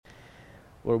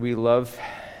Lord, we love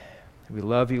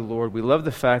you, Lord. We love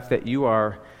the fact that you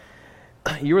are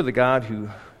the God who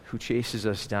chases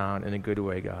us down in a good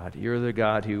way, God. You're the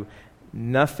God who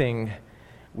nothing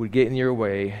would get in your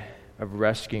way of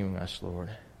rescuing us, Lord.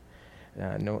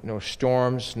 No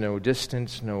storms, no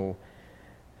distance, no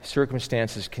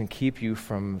circumstances can keep you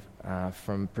from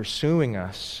pursuing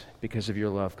us because of your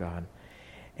love, God.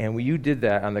 And you did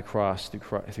that on the cross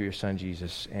through your Son,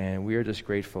 Jesus, and we are just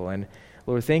grateful. And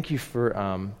Lord, thank you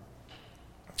for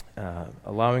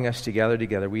allowing us to gather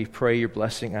together. We pray your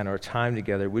blessing on our time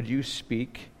together. Would you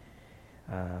speak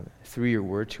through your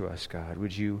word to us, God?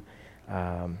 Would you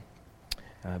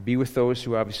be with those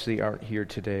who obviously aren't here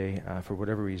today for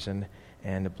whatever reason,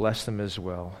 and bless them as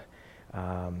well.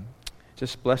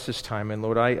 Just bless this time. And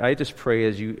Lord, I just pray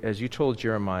as you told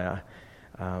Jeremiah,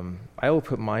 I will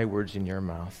put my words in your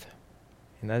mouth.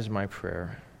 And that is my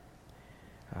prayer.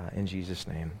 In Jesus'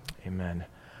 name, amen.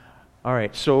 All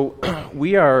right, so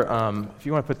we are, if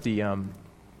you want to put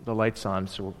the lights on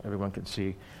so everyone can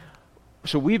see.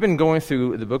 So we've been going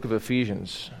through the book of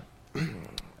Ephesians.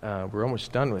 We're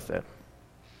almost done with it.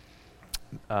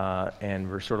 And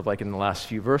we're sort of like in the last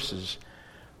few verses.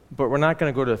 But we're not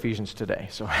going to go to Ephesians today.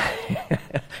 So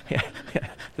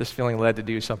just feeling led to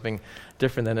do something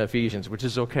different than Ephesians, which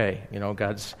is okay. You know,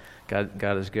 God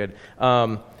is good.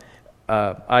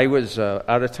 I was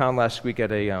out of town last week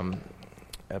at a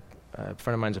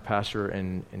friend of mine's a pastor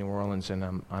in New Orleans, and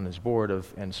I'm on his board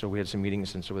and so we had some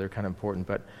meetings, and so they're kind of important.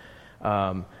 But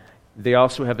they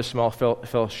also have a small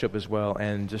fellowship as well,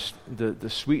 and just the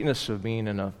sweetness of being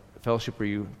in a fellowship where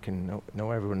you can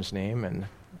know everyone's name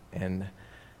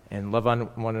and love on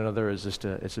one another is just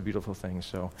it's a beautiful thing.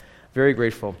 So very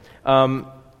grateful.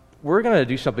 We're going to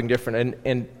do something different.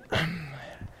 And how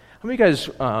many of you guys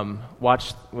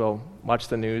watch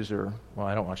the news? Or, well,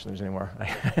 I don't watch the news anymore. How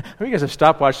many of you guys have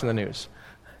stopped watching the news?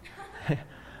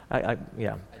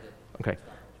 Yeah. Okay.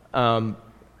 I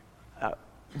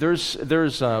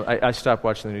stopped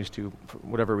watching the news too, for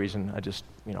whatever reason. I just,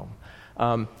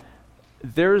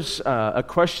 there's a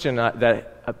question that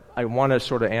I want to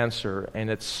sort of answer, and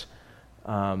it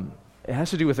has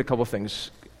to do with a couple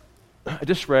things. I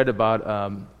just read about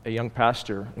a young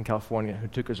pastor in California who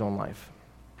took his own life.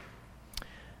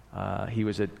 He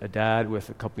was a dad with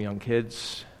a couple young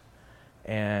kids,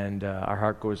 and our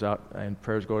heart goes out and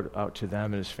prayers go out to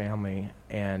them and his family.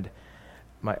 And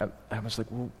I was like,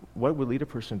 well, what would lead a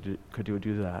person could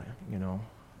do that?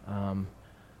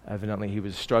 Evidently he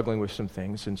was struggling with some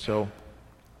things, and so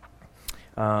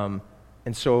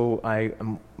I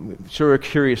am sort of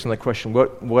curious on the question: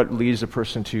 what leads a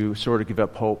person to sort of give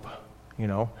up hope?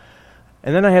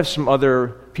 And then I have some other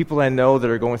people I know that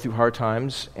are going through hard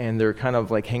times, and they're kind of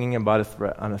like hanging on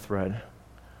a thread,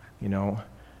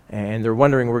 and they're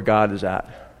wondering where God is at.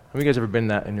 Have you guys ever been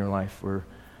that in your life, where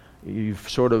you've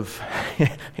sort of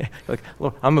like,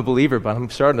 Lord, I'm a believer, but I'm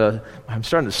starting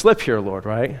to slip here, Lord,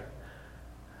 right?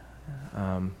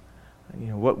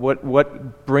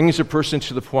 What brings a person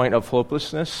to the point of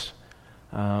hopelessness,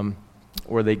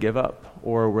 where they give up,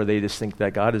 or where they just think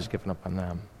that God has given up on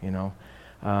them,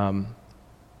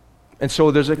 And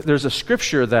so there's a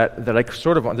scripture that I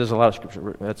sort of want. There's a lot of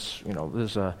scripture. That's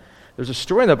there's a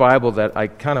story in the Bible that I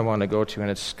kind of want to go to, and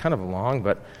it's kind of long,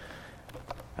 but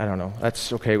I don't know.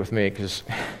 That's okay with me, because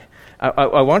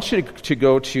I want you to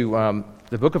go to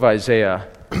the book of Isaiah,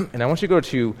 and I want you to go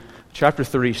to chapter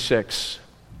 36.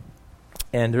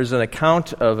 And there's an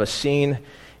account of a scene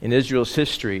in Israel's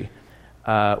history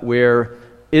where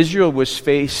Israel was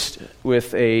faced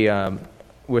with a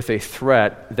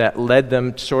threat that led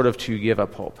them sort of to give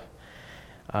up hope.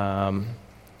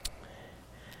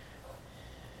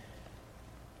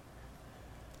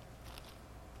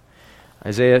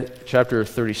 Isaiah chapter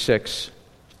 36.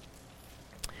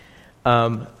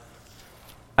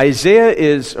 Isaiah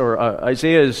is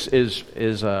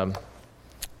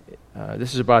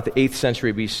this is about the 8th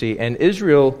century BC, and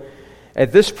Israel,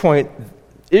 at this point,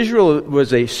 Israel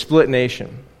was a split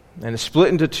nation, and it's split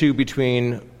into two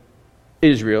between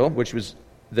Israel, which was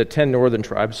the 10 northern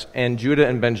tribes, and Judah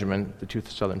and Benjamin, the 2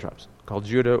 southern tribes, called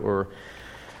Judah. Or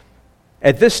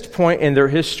at this point in their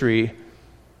history,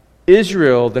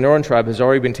 Israel, the northern tribe, has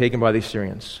already been taken by the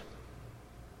Assyrians.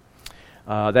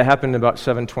 That happened in about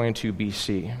 722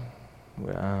 BC.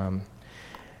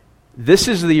 This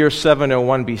is the year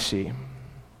 701 BC.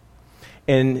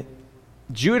 And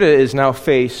Judah is now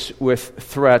faced with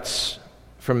threats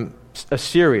from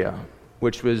Assyria,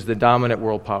 which was the dominant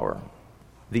world power,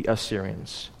 the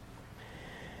Assyrians.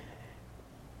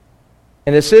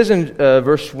 And it says in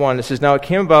verse 1, it says, "Now it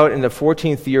came about in the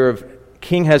 14th year of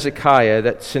King Hezekiah,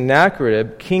 that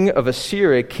Sennacherib, king of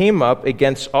Assyria, came up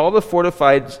against all the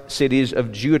fortified cities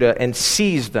of Judah and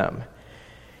seized them.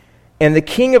 And the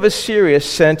king of Assyria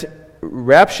sent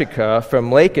Rabshakeh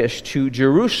from Lachish to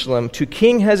Jerusalem to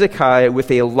King Hezekiah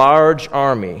with a large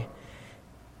army.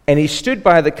 And he stood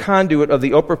by the conduit of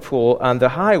the upper pool on the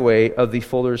highway of the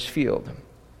fuller's field.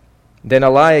 Then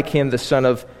Eliakim, the son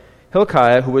of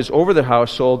Hilkiah, who was over the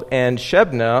household, and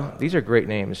Shebna, these are great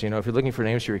names, if you're looking for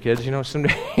names for your kids,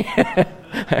 someday.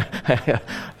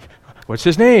 What's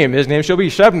his name? His name shall be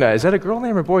Shebna. Is that a girl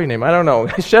name or boy name? I don't know.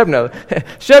 Shebna.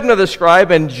 Shebna the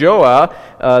scribe and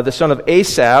Joah, the son of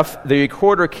Asaph, the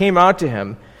recorder, came out to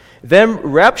him. Then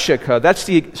Rabshakeh, that's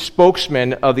the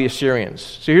spokesman of the Assyrians.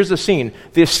 So here's the scene.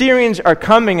 The Assyrians are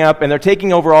coming up and they're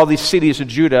taking over all these cities of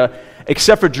Judah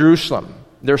except for Jerusalem.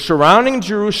 They're surrounding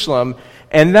Jerusalem,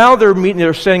 and now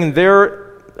they're sending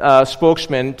their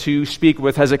spokesman to speak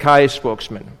with Hezekiah's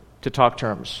spokesman to talk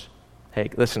terms. Hey,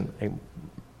 listen,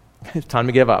 it's time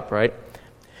to give up, right?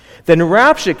 Then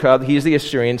Rabshakeh, he's the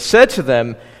Assyrian, said to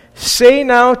them, "Say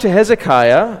now to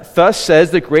Hezekiah, thus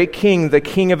says the great king, the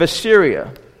king of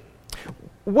Assyria,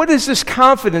 what is this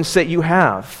confidence that you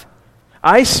have?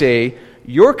 I say,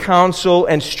 your counsel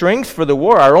and strength for the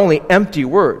war are only empty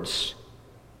words.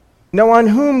 Now on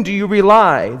whom do you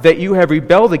rely that you have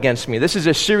rebelled against me?" This is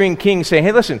a Syrian king saying,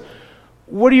 hey, listen,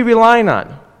 what are you relying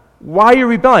on? Why are you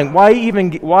rebelling? Why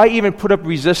even put up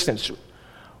resistance?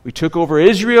 We took over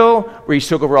Israel, we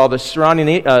took over all the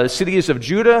surrounding cities of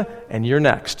Judah, and you're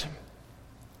next.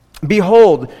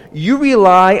 Behold, you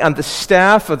rely on the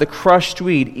staff of the crushed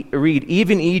reed,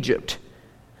 even Egypt,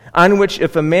 on which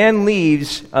if a man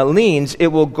leans, it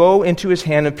will go into his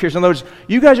hand and pierce. In other words,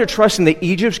 you guys are trusting that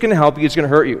Egypt's going to help you, it's going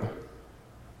to hurt you.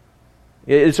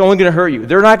 It's only going to hurt you.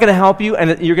 They're not going to help you,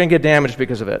 and you're going to get damaged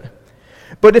because of it.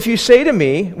 But if you say to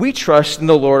me, we trust in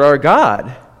the Lord our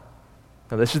God.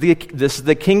 Now this is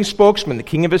the king's spokesman, the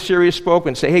king of Assyria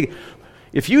spokesman. Say, hey,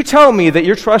 if you tell me that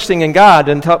you're trusting in God,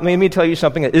 then let me tell you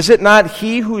something. Is it not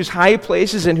he whose high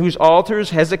places and whose altars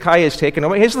Hezekiah has taken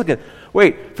away? He's looking,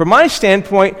 wait, from my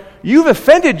standpoint, you've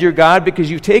offended your God because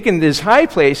you've taken these high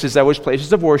places, that was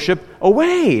places of worship,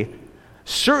 away.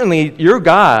 Certainly your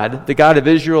God, the God of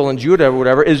Israel and Judah or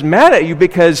whatever, is mad at you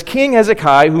because King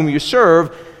Hezekiah, whom you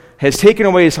serve, has taken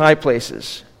away his high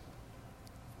places.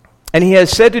 And he has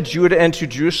said to Judah and to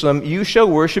Jerusalem, you shall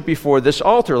worship before this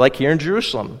altar, like here in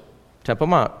Jerusalem, Temple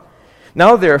Mount.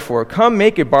 Now therefore, come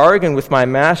make a bargain with my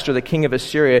master, the king of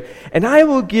Assyria, and I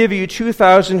will give you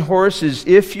 2,000 horses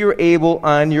if you're able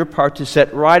on your part to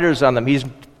set riders on them. He's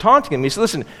taunting him. He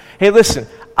says, listen,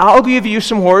 I'll give you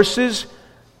some horses,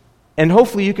 and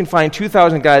hopefully you can find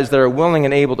 2,000 guys that are willing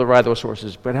and able to ride those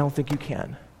horses, but I don't think you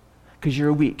can, because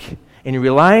you're weak. And you're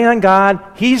relying on God.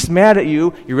 He's mad at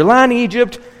you. You rely on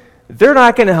Egypt. They're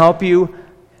not going to help you.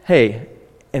 Hey,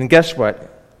 and guess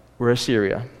what? We're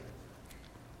Assyria.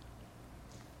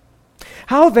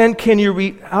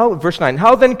 Verse 9,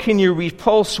 how then can you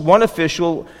repulse one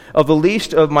official of the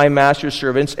least of my master's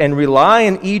servants and rely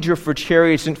on Egypt for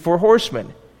chariots and for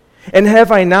horsemen? And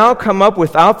have I now come up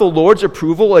without the Lord's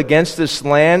approval against this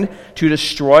land to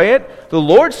destroy it? The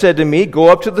Lord said to me, go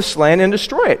up to this land and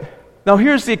destroy it. Now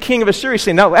here's the king of Assyria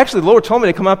saying, no, actually the Lord told me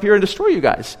to come up here and destroy you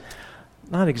guys.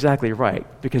 Not exactly right,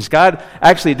 because God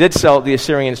actually did tell the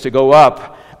Assyrians to go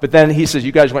up, but then he says,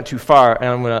 you guys went too far,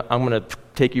 and I'm gonna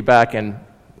take you back and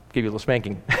give you a little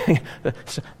spanking,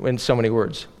 in so many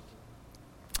words.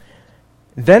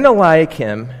 Then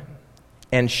Eliakim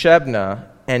and Shebna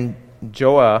and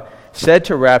Joah said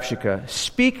to Rabshakeh,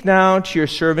 speak now to your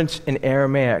servants in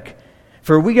Aramaic,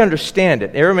 for we understand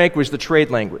it. Aramaic was the trade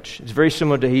language. It's very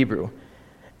similar to Hebrew.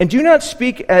 And do not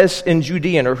speak as in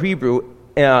Judean or Hebrew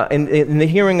in the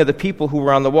hearing of the people who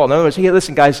were on the wall. In other words, hey,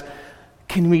 listen, guys,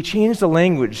 can we change the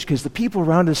language? Because the people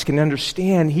around us can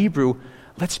understand Hebrew.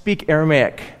 Let's speak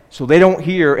Aramaic so they don't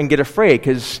hear and get afraid,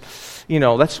 because,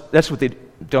 that's what they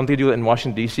do it in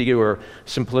Washington, D.C., or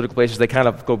some political places. They kind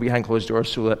of go behind closed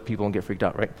doors so that people don't get freaked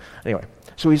out, right? Anyway,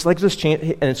 so he's like, this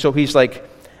change, and so he's like,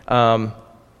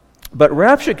 but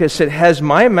Rabshakeh said, has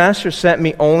my master sent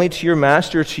me only to your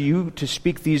master, to you, to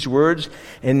speak these words,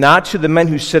 and not to the men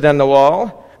who sit on the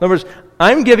wall? In other words,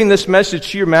 I'm giving this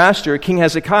message to your master, King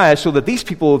Hezekiah, so that these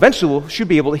people eventually should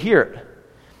be able to hear it.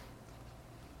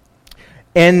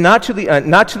 And not to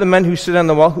the men who sit on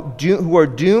the wall, who are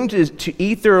doomed to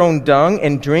eat their own dung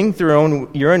and drink their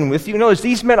own urine with you. Notice,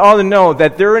 these men ought to know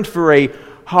that they're in for a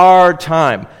hard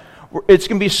time. It's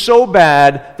going to be so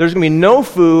bad, there's going to be no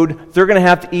food, they're going to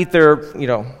have to eat their,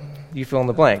 you fill in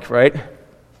the blank, right?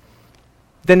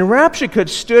 Then Rabshakeh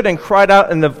stood and cried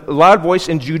out in the loud voice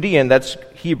in Judean, that's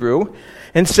Hebrew,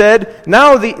 and said,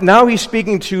 now he's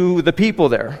speaking to the people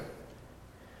there.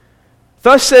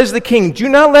 Thus says the king, do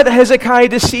not let Hezekiah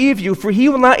deceive you, for he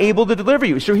will not able to deliver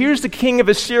you. So here's the king of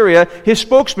Assyria, his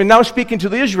spokesman, now speaking to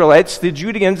the Israelites, the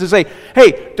Judeans, to say,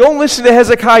 hey, don't listen to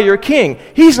Hezekiah, your king.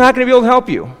 He's not going to be able to help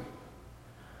you.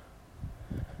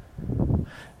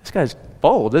 This guy's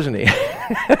bold, isn't he?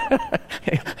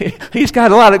 He's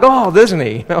got a lot of gall, doesn't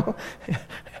he? You know?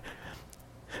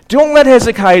 Don't let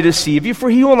Hezekiah deceive you, for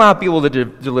he will not be able to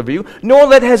deliver you. Nor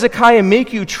let Hezekiah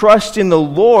make you trust in the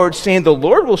Lord, saying, the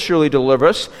Lord will surely deliver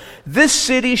us. This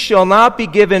city shall not be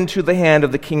given to the hand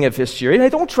of the king of Assyria.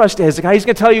 Don't trust Hezekiah. He's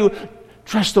going to tell you,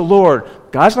 trust the Lord.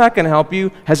 God's not going to help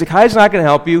you. Hezekiah's not going to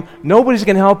help you. Nobody's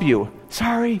going to help you.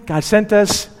 Sorry, God sent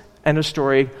us. End of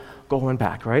story. Going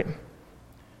back, right?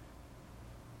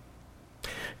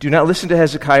 Do not listen to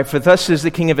Hezekiah, for thus says the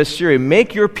king of Assyria,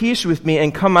 make your peace with me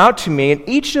and come out to me, and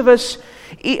each of us,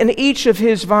 and each of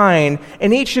his vine,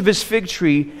 and each of his fig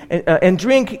tree, and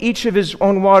drink each of his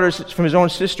own waters from his own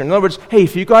cistern. In other words, hey,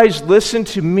 if you guys listen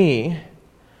to me,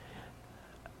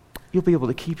 you'll be able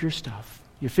to keep your stuff,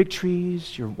 your fig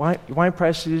trees, your wine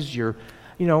presses, you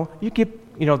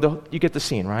get the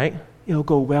scene, right? It'll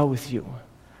go well with you.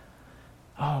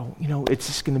 Oh, it's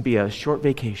just going to be a short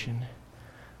vacation,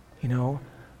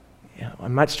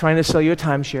 I'm not trying to sell you a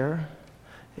timeshare.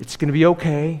 It's going to be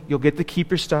okay. You'll get to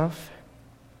keep your stuff.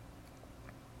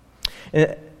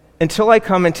 Until I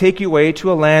come and take you away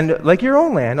to a land like your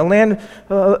own land, a land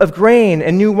of grain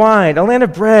and new wine, a land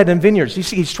of bread and vineyards. You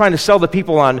see, he's trying to sell the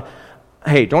people on,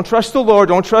 hey, don't trust the Lord,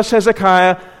 don't trust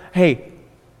Hezekiah. Hey,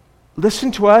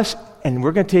 listen to us, and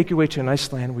we're going to take you away to a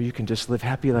nice land where you can just live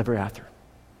happy ever after.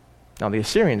 Now, the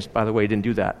Assyrians, by the way, didn't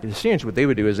do that. The Assyrians, what they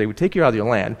would do is they would take you out of your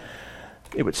land.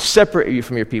 It would separate you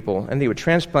from your people, and they would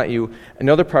transplant you in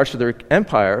other parts of their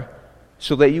empire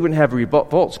so that you wouldn't have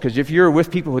revolts. Because if you're with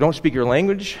people who don't speak your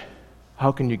language,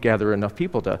 how can you gather enough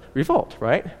people to revolt,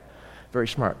 right? Very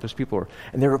smart, those people were.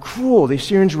 And they were cruel. The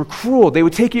Assyrians were cruel. They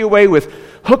would take you away with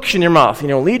hooks in your mouth,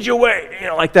 lead you away,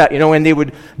 like that, and they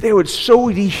would so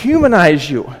dehumanize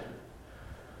you.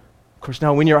 Of course,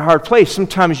 now when you're in a hard place,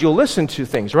 sometimes you'll listen to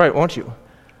things, right, won't you?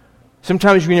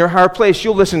 Sometimes when you're in a hard place,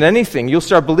 you'll listen to anything. You'll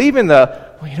start believing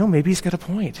maybe he's got a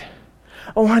point.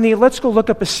 Oh, honey, let's go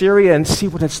look up Assyria and see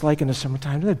what it's like in the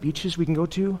summertime. Do they have beaches we can go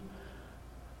to?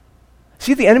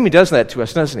 See, the enemy does that to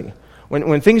us, doesn't he?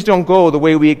 When things don't go the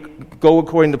way we go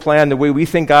according to plan, the way we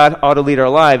think God ought to lead our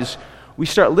lives, we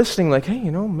start listening like, hey,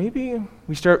 maybe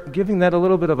we start giving that a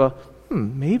little bit of a,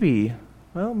 maybe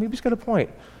he's got a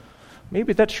point.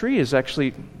 Maybe that tree is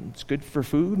actually, it's good for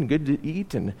food and good to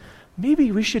eat, and maybe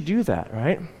we should do that,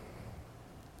 right?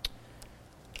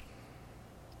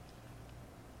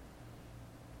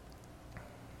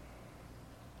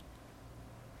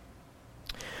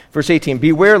 Verse 18,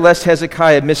 beware lest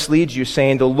Hezekiah misleads you,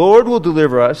 saying, the Lord will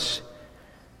deliver us.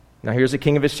 Now here's the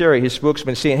king of Assyria, his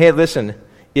spokesman, saying, hey, listen,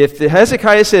 if the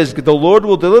Hezekiah says, the Lord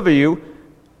will deliver you,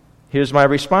 here's my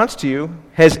response to you.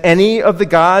 Has any of the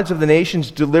gods of the nations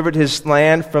delivered his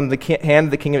land from the hand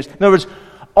of the king of Assyria? In other words,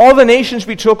 all the nations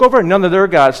we took over, none of their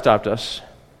gods stopped us.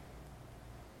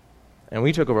 And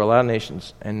we took over a lot of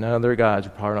nations, and none of their gods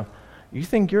were powerful enough. You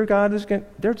think your God is going to...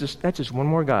 That's just one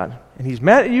more God. And he's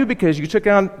mad at you because you took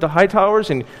down the high towers,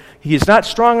 and he's not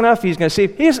strong enough. He's going to say,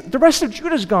 the rest of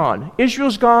Judah's gone.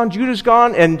 Israel's gone, Judah's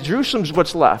gone, and Jerusalem's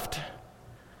what's left.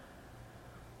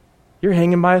 You're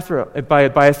hanging by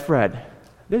a thread.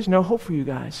 There's no hope for you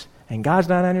guys, and God's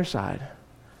not on your side.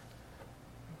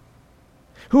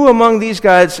 Who among these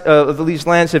gods of these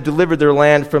lands have delivered their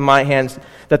land from my hands,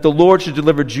 that the Lord should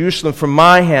deliver Jerusalem from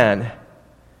my hand?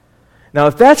 Now,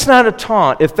 if that's not a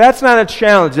taunt, if that's not a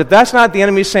challenge, if that's not the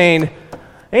enemy saying,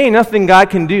 ain't nothing God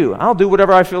can do, I'll do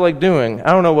whatever I feel like doing,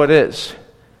 I don't know what is.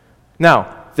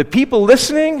 Now, the people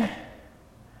listening,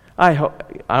 I don't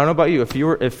know about you,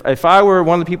 if I were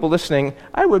one of the people listening,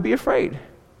 I would be afraid.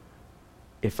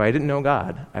 If I didn't know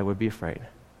God, I would be afraid.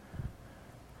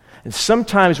 And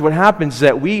sometimes what happens is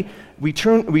that we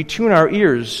tune our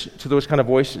ears to those kind of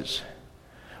voices.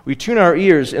 We tune our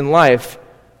ears in life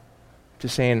to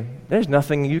saying, there's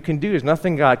nothing you can do, there's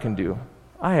nothing God can do.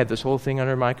 I have this whole thing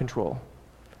under my control.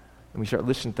 And we start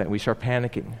listening to that, we start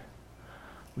panicking.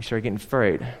 We start getting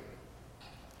afraid.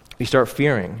 We start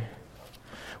fearing.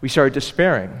 We start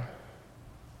despairing.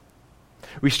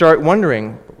 We start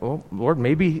wondering, well, Lord,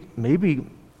 maybe you're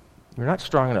not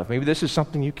strong enough. Maybe this is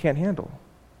something you can't handle.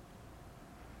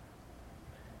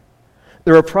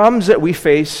 There are problems that we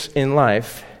face in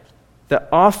life that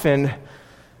often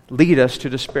lead us to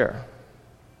despair.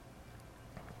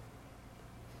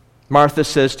 Martha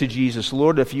says to Jesus,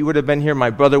 Lord, if you would have been here, my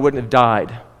brother wouldn't have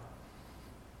died.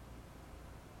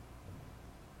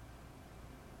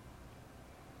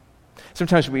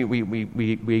 sometimes we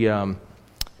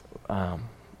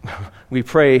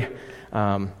pray.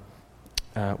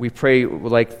 We pray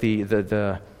like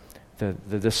the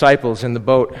disciples in the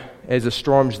boat as the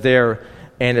storm's there,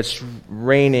 and it's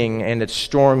raining and it's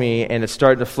stormy and it's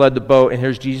starting to flood the boat, and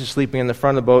here's Jesus sleeping in the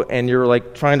front of the boat, and you're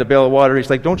like trying to bail the water.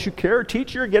 He's like, "Don't you care,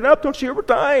 teacher? Get up! Don't you hear we're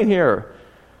dying here?"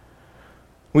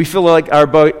 We feel like our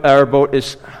boat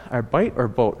is our bite or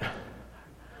boat.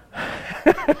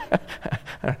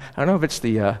 I don't know if it's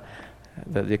the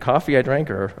coffee I drank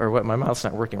or what. My mouth's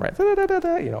not working right.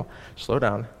 Slow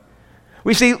down.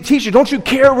 We say, "Teacher, don't you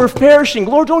care? We're perishing.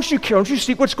 Lord, don't you care? Don't you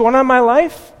see what's going on in my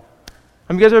life?"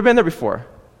 Have you guys ever been there before?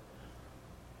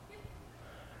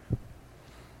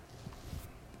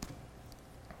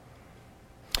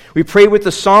 We pray with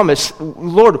the psalmist,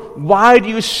 "Lord, why do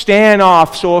you stand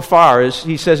off so afar?" As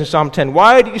he says in Psalm 10,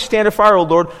 "Why do you stand afar, O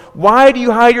Lord? Why do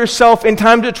you hide yourself in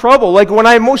times of trouble? Like when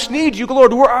I most need you,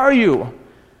 Lord, where are you?"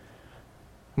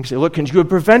 We say, "Look, couldn't you have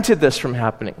prevented this from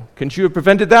happening? Couldn't you have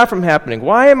prevented that from happening?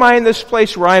 Why am I in this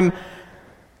place where I'm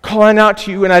calling out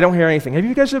to you and I don't hear anything?" Have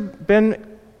you guys been in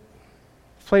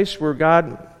a place where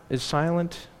God is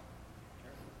silent?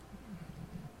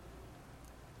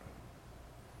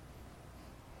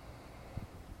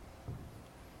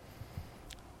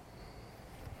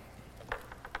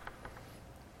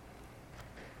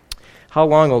 How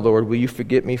long, O Lord, will you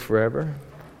forget me forever?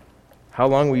 How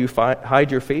long will you hide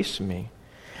your face from me?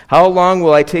 How long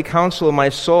will I take counsel in my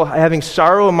soul, having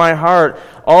sorrow in my heart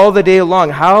all the day long?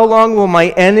 How long will my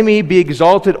enemy be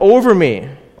exalted over me?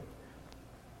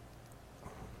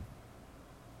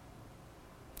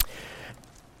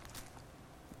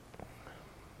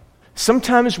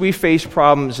 Sometimes we face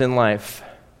problems in life.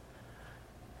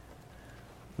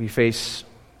 We face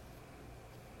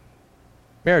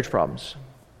marriage problems.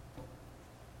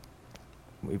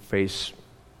 We face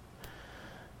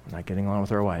not getting along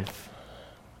with our wife.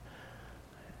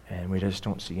 And we just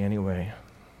don't see any way.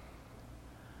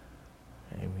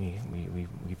 And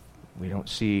we don't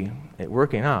see it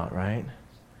working out, right?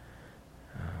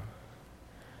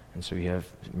 And so you have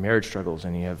marriage struggles,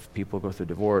 and you have people go through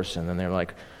divorce, and then they're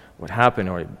like, "What happened?"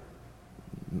 Or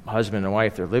husband and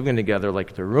wife, they're living together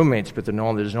like they're roommates, but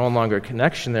there's no longer a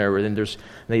connection there. And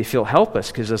they feel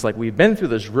helpless because it's like we've been through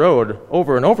this road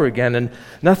over and over again, and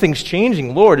nothing's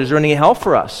changing. Lord, is there any help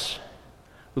for us?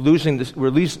 We're losing this. We're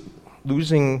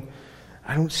losing.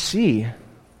 I don't see.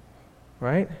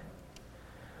 Right?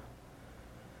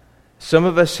 Some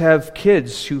of us have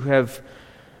kids who have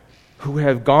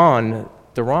gone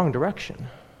the wrong direction.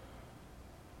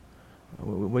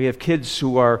 We have kids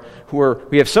who are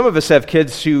some of us have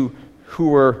kids who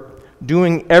are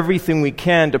doing everything we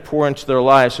can to pour into their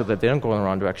lives so that they don't go in the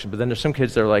wrong direction. But then there's some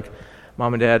kids that are like,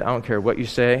 "Mom and Dad, I don't care what you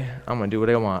say, I'm going to do what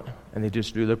I want." And they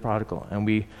just do their prodigal. And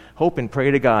we hope and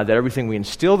pray to God that everything we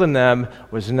instilled in them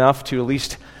was enough to at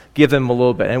least give them a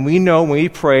little bit. And we know when we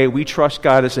pray, we trust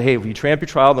God to say, "Hey, if you tramp your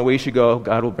child in the way you should go,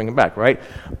 God will bring him back," right?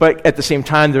 But at the same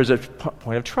time, there's a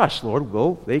point of trust. Lord,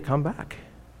 will they come back?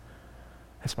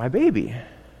 That's my baby.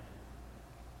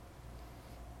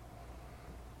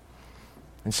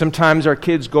 And sometimes our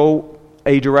kids go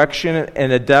a direction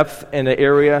and a depth and an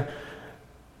area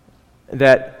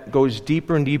that goes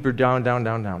deeper and deeper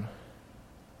down.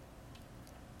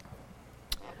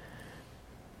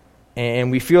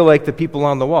 And we feel like the people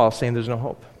on the wall saying there's no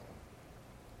hope.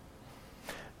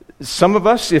 Some of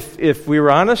us, if we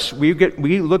were honest, we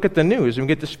look at the news and we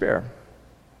get despair.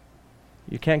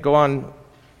 You can't go on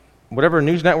whatever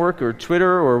news network or Twitter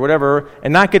or whatever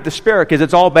and not get despair because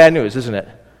it's all bad news, isn't it?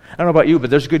 I don't know about you, but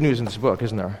there's good news in this book,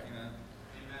 isn't there?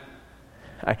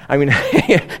 I mean, back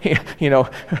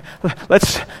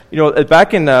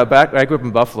I grew up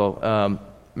in Buffalo.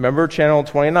 Remember Channel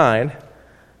 29?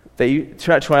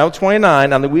 Channel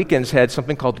 29 on the weekends had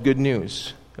something called Good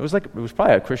News. It was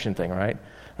probably a Christian thing, right?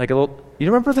 Like a little. You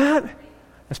remember that?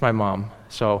 That's my mom.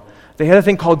 So they had a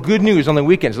thing called Good News on the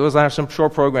weekends. It was like some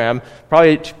short program,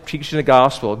 probably teaching the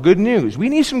gospel. Good news. We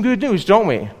need some good news, don't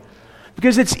we?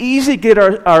 Because it's easy to get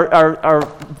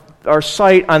our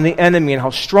sight on the enemy and how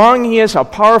strong he is, how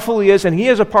powerful he is, and he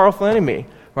is a powerful enemy,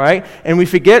 right? And we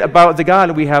forget about the God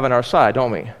that we have on our side,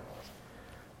 don't we?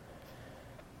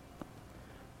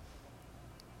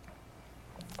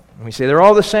 And we say they're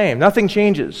all the same. Nothing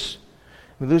changes.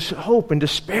 We lose hope and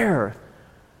despair.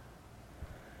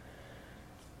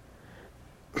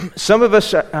 Some of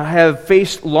us have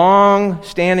faced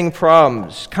long-standing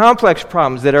problems, complex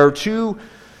problems that are too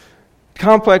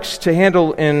complex to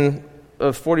handle in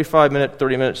a 45-minute,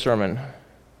 30-minute sermon,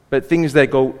 but things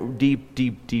that go deep,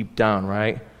 deep, deep down,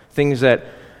 right? Things that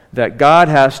God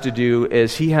has to do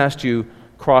is he has to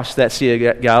cross that Sea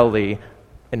of Galilee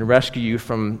and rescue you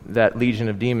from that legion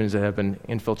of demons that have been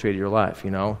infiltrated your life,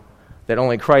 that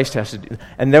only Christ has to do.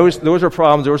 And those are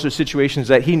problems, those are situations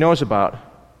that he knows about.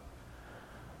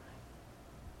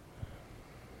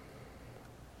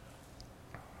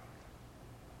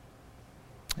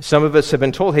 Some of us have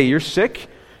been told, hey, you're sick,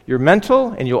 you're mental,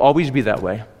 and you'll always be that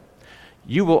way.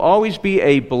 You will always be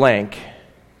a blank.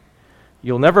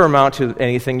 You'll never amount to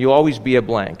anything. You'll always be a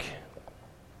blank.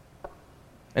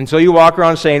 And so you walk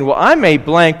around saying, well, I'm a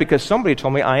blank because somebody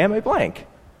told me I am a blank.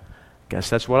 Guess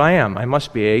that's what I am. I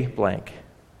must be a blank.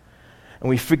 And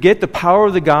we forget the power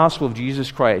of the gospel of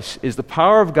Jesus Christ is the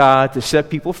power of God to set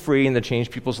people free and to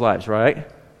change people's lives, right?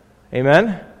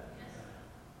 Amen?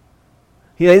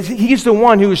 He's the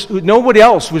one who nobody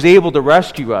else was able to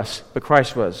rescue us, but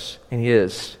Christ was, and he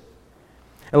is.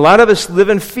 A lot of us live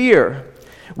in fear.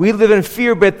 We live in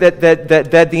fear, but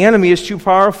that the enemy is too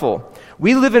powerful.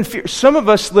 We live in fear. Some of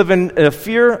us live in a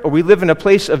fear, or we live in a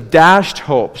place of dashed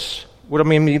hopes. What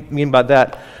do I mean by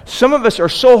that? Some of us are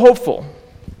so hopeful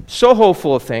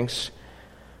of things,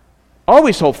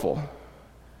 always hopeful,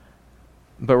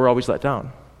 but we're always let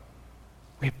down.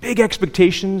 We have big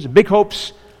expectations, big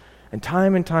hopes, and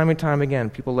time again,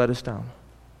 people let us down.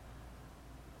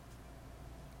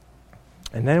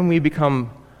 And then we become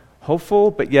hopeful,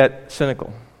 but yet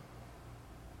cynical.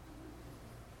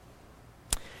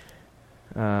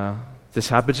 This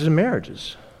happens in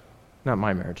marriages. Not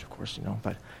my marriage, of course,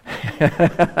 but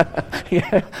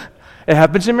yeah, it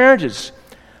happens in marriages.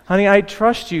 Honey, I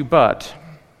trust you, but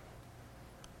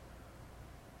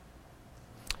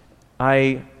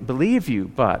I believe you,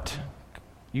 but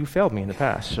you failed me in the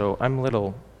past, so I'm a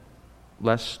little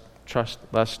less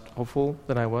hopeful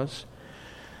than I was.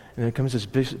 And it comes this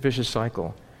vicious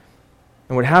cycle.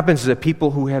 And what happens is that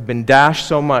people who have been dashed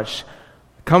so much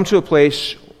come to a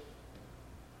place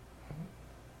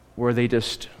where they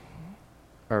just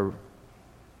are,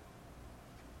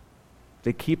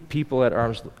 they keep people at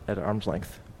arm's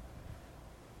length.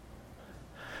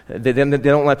 They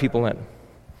don't let people in.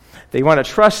 They want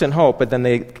to trust and hope, but then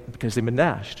because they've been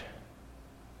dashed.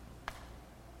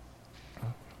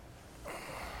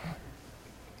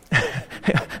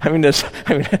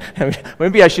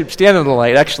 Maybe I should stand in the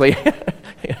light, actually.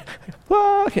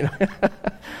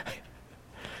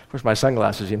 Where's my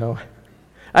sunglasses,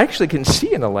 I actually can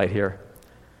see in the light here.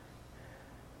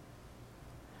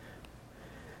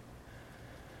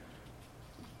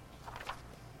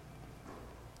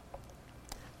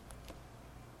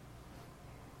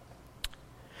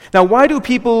 Now, why do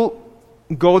people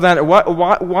go down?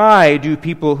 Why do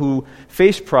people who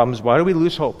face problems, why do we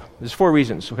lose hope? There's 4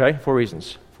 reasons, okay? 4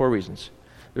 reasons.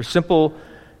 There's simple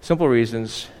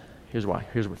reasons. Here's why.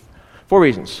 4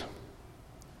 reasons.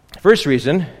 First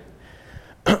reason,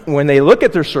 when they look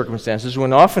at their circumstances,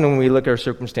 when we look at our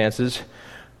circumstances,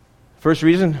 first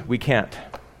reason, we can't.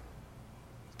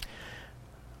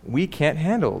 We can't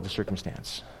handle the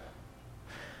circumstance.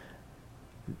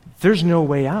 There's no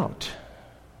way out.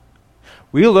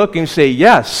 We look and say,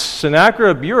 yes,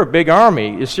 Sennacherib, you're a big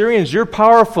army. Assyrians, you're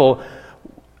powerful.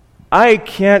 I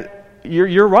can't,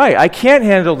 you're right. I can't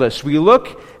handle this. We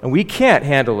look and we can't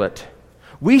handle it.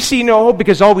 We see no hope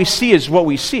because all we see is what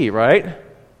we see, right?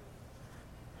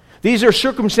 These are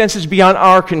circumstances beyond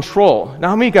our control. Now,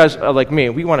 how many of you guys are like me?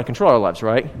 We want to control our lives,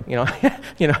 right? How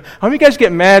many of you guys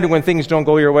get mad when things don't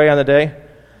go your way on the day?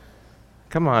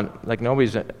 Come on, like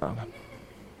nobody's...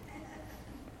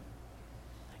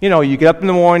 you get up in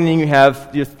the morning, you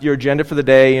have your agenda for the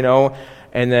day,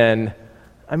 and then,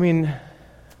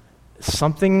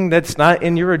 something that's not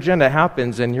in your agenda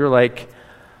happens, and you're like,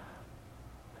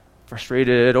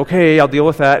 frustrated, okay, I'll deal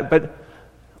with that, but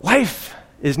life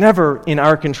is never in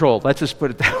our control. Let's just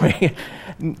put it that way.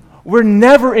 We're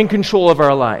never in control of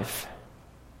our life.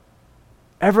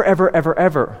 Ever, ever, ever,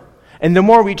 ever. And the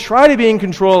more we try to be in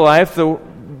control of life, the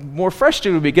more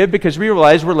frustrated we get because we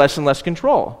realize we're less and less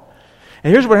control.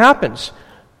 And here's what happens.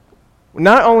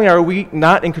 Not only are we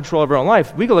not in control of our own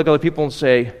life, we can look at other people and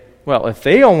say, well, if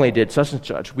they only did such and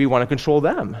such, we want to control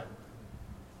them.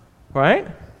 Right?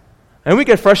 And we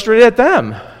get frustrated at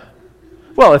them.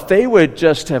 Well, if they would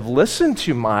just have listened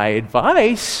to my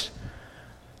advice,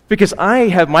 because I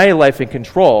have my life in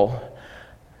control,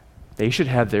 they should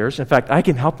have theirs. In fact, I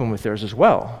can help them with theirs as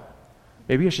well.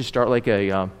 Maybe I should start like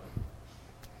a,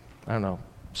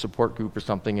 support group or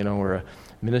something, or a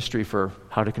ministry for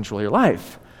how to control your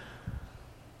life.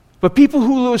 But people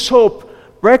who lose hope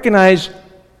recognize,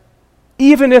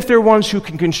 even if they're ones who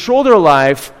can control their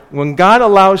life, when God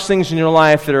allows things in your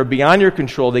life that are beyond your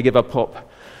control, they give up hope.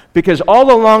 Because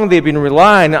all along they've been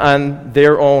relying on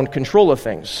their own control of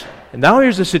things. And now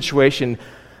here's a situation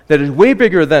that is way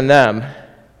bigger than them,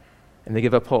 and they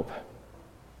give up hope.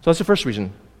 So that's the first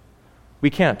reason. We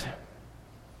can't.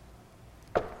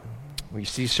 We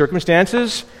see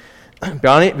circumstances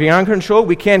beyond control.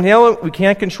 We can't handle it. We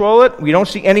can't control it. We don't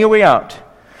see any way out.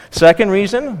 Second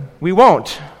reason, we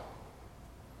won't.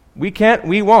 We can't,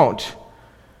 we won't.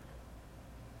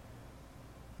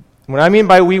 What I mean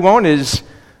by we won't is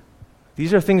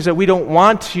these are things that we don't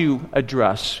want to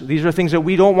address. These are things that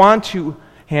we don't want to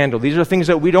handle. These are things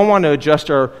that we don't want to adjust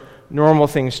our normal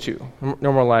things to,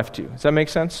 normal life to. Does that make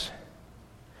sense?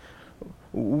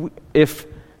 If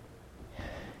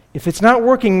it's not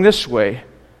working this way,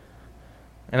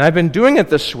 and I've been doing it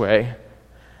this way,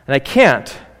 and I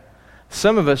can't,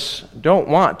 some of us don't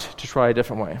want to try a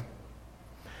different way.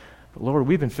 But Lord,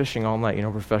 we've been fishing all night,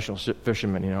 professional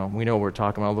fishermen, we know what we're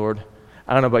talking about, Lord.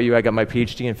 I don't know about you, I got my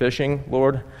PhD in fishing,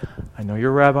 Lord. I know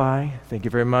you're a rabbi, thank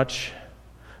you very much.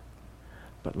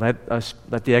 But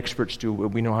let the experts do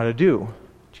what we know how to do.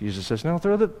 Jesus says, no,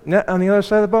 throw the net on the other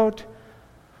side of the boat.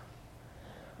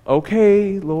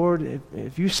 Okay, Lord,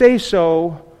 if you say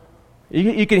so.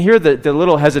 You can hear the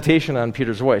little hesitation on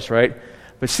Peter's voice, right?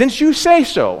 But since you say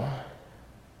so,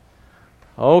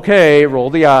 okay,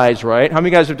 roll the eyes, right? How many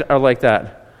guys are like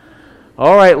that?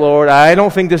 All right, Lord, I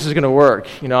don't think this is going to work.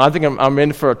 I think I'm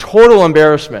in for a total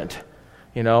embarrassment,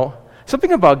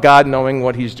 Something about God knowing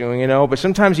what he's doing, but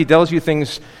sometimes he tells you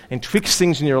things and tweaks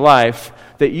things in your life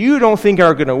that you don't think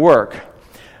are going to work.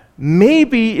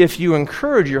 Maybe if you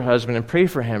encourage your husband and pray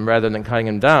for him rather than cutting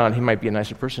him down, he might be a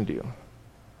nicer person to you.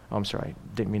 Oh, I'm sorry,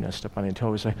 didn't mean to step on any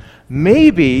toes.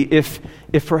 Maybe if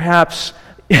perhaps,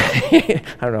 I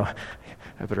don't know,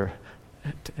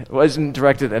 it wasn't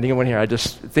directed at anyone here.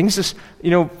 Things just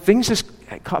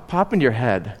pop into your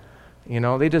head.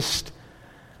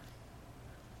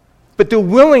 But the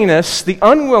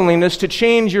unwillingness to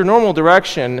change your normal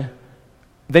direction,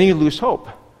 then you lose hope.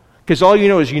 Because all you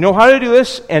know is you know how to do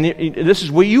this, and this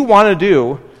is what you want to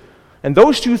do, and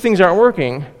those two things aren't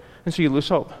working, and so you lose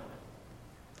hope.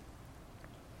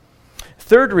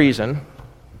 Third reason,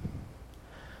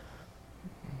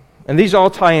 and these all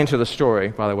tie into the story,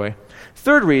 by the way.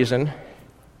 Third reason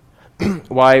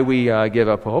why we give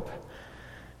up hope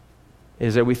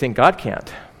is that we think God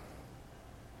can't.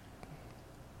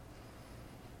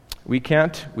 We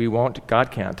can't, we won't,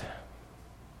 God can't.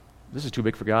 This is too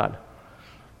big for God.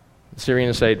 The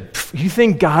Syrians said, you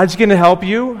think God's going to help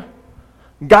you?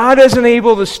 God isn't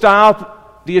able to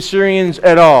stop the Assyrians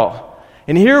at all.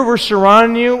 And here we're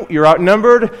surrounding you, you're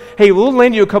outnumbered. Hey, we'll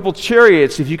lend you a couple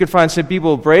chariots if you can find some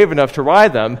people brave enough to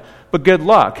ride them, but good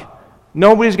luck.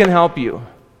 Nobody's going to help you.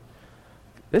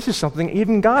 This is something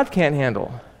even God can't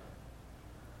handle.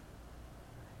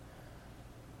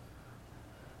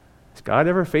 Has God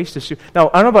ever faced a Syrian? Now,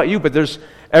 I don't know about you, but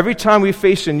every time we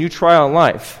face a new trial in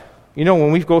life,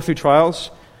 when we go through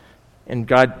trials and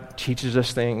God teaches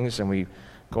us things and we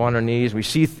go on our knees, we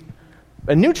see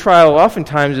a new trial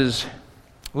oftentimes is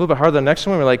a little bit harder than the next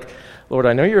one. We're like, Lord,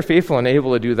 I know you're faithful and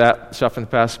able to do that stuff in the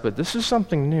past, but this is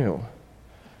something new.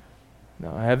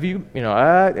 Now, have you,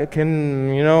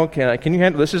 can you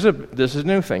handle, this is a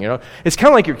new thing, It's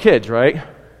kind of like your kids, right? How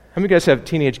many of you guys have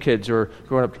teenage kids or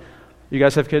growing up? You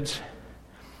guys have kids?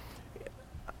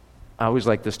 I always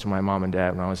like this to my mom and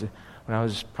dad when I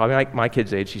was probably like my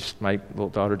kid's age. My little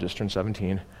daughter just turned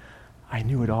 17. I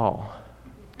knew it all.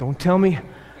 Don't tell me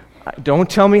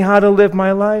how to live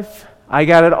my life. I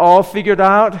got it all figured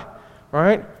out,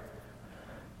 right?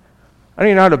 I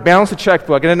didn't even know how to balance a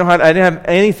checkbook. I didn't have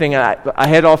anything. I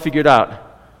had it all figured out.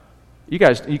 You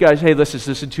guys, hey, listen,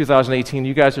 this is 2018.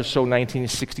 You guys are so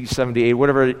 1960, 78,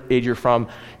 whatever age you're from.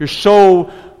 You're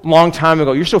so long time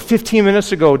ago. You're so 15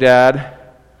 minutes ago, Dad.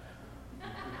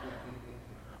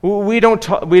 We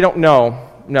don't know.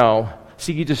 No.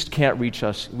 See, you just can't reach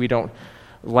us. We don't.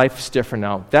 Life's different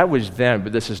now. That was then,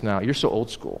 but this is now. You're so old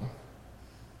school.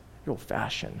 You're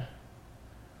old-fashioned.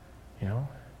 And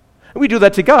we do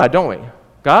that to God, don't we?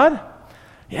 God?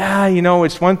 Yeah,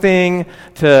 it's one thing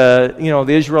to,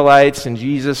 the Israelites and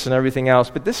Jesus and everything else,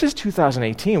 but this is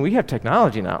 2018. We have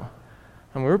technology now.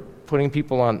 And we're putting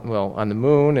people on the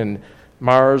moon and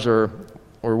Mars or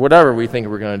whatever we think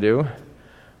we're going to do.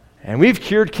 And we've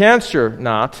cured cancer,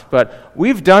 but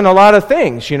we've done a lot of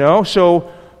things,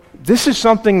 So this is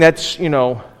something that's,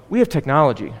 we have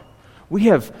technology. We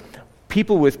have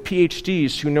people with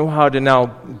PhDs who know how to now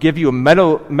give you a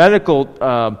medical,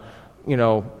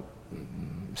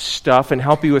 stuff and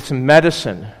help you with some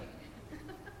medicine.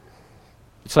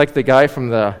 It's like the guy from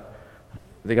the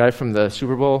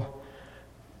Super Bowl.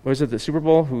 What is it? The Super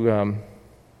Bowl who.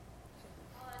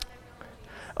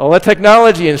 All that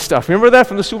technology and stuff. Remember that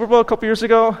from the Super Bowl a couple years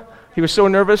ago? He was so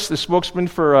nervous, the spokesman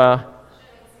for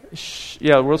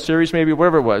World Series maybe,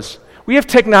 whatever it was. We have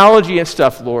technology and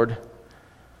stuff, Lord.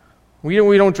 We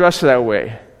don't dress that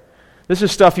way. This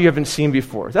is stuff you haven't seen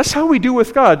before. That's how we do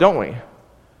with God, don't we?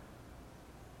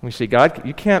 We say, God,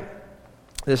 you can't,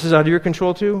 this is out of your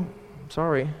control too? I'm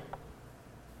sorry.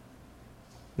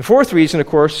 The fourth reason, of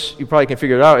course, you probably can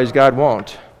figure it out, is God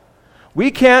won't. We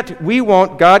can't, we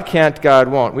won't, God can't, God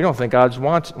won't. We don't think God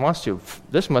wants to.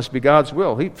 This must be God's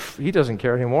will. He doesn't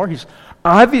care anymore. He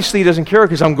obviously doesn't care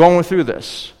because I'm going through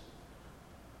this.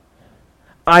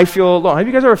 I feel alone. Have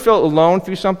you guys ever felt alone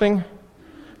through something?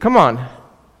 Come on.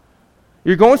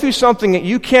 You're going through something that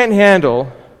you can't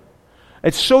handle.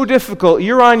 It's so difficult.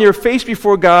 You're on your face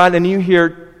before God and you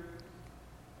hear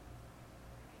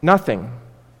nothing.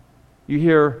 You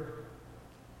hear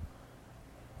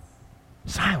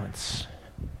silence.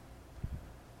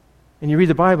 And you read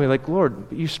the Bible, and you're like,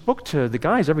 Lord, you spoke to the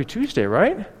guys every Tuesday,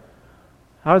 right?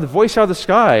 Out of the voice out of the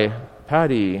sky,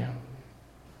 Patty,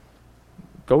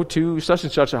 go to such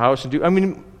and such a house and do. I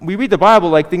mean, we read the Bible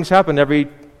like things happen every,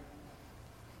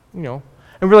 and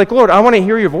we're like, Lord, I want to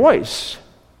hear your voice.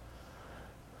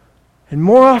 And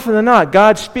more often than not,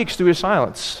 God speaks through his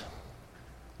silence.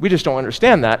 We just don't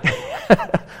understand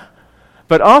that.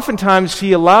 But oftentimes,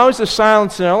 he allows the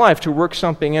silence in our life to work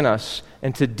something in us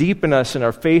and to deepen us in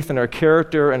our faith and our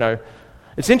character.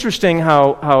 It's interesting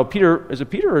how Peter, is it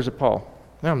Peter or is it Paul?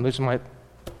 No, I'm losing my,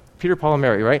 Peter, Paul, and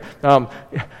Mary, right?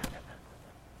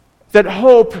 That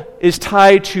hope is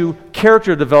tied to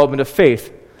character development of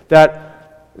faith.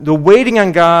 That the waiting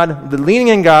on God, the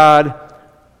leaning on God,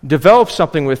 develops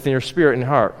something within your spirit and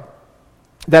heart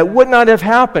that would not have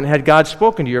happened had God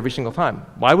spoken to you every single time.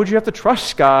 Why would you have to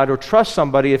trust God or trust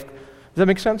somebody does that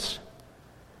make sense?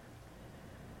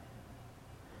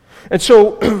 And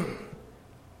so,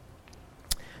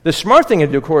 the smart thing to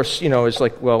do, of course, is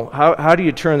like, well, how do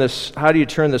you turn this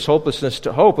hopelessness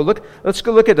to hope? Well, let's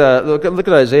go look at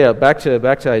Isaiah. Back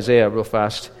to Isaiah real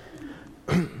fast.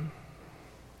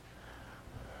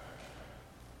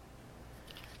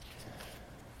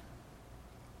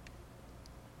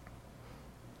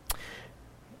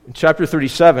 In chapter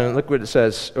 37, look what it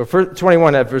says. Or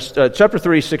 21, chapter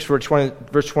 36,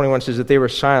 verse 21 says that they were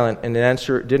silent and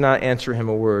did not answer him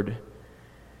a word.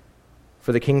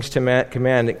 For the king's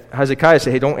command, Hezekiah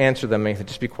said, hey, don't answer them anything,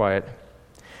 just be quiet.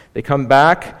 They come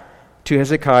back to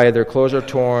Hezekiah, their clothes are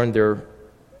torn,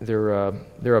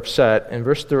 they're upset. And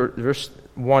verse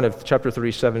 1 of chapter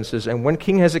 37 says, and when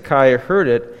King Hezekiah heard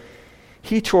it,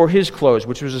 he tore his clothes,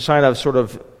 which was a sign of sort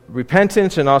of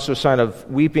repentance and also a sign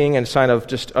of weeping and a sign of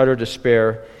just utter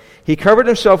despair. He covered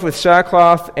himself with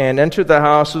sackcloth and entered the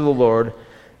house of the Lord.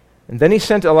 And then he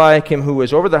sent Eliakim, who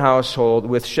was over the household,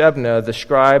 with Shebna, the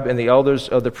scribe, and the elders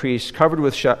of the priests, covered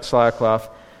with sackcloth,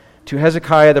 to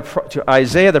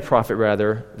Isaiah the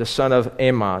prophet, the son of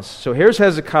Amoz. So here's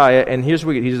Hezekiah, and here's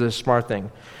what he does a smart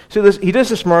thing. So he does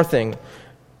a smart thing.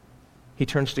 He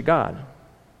turns to God.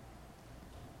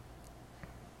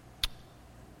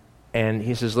 And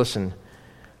he says, listen,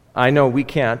 I know we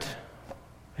can't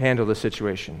handle this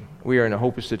situation. We are in a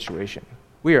hopeless situation.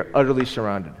 We are utterly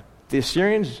surrounded. The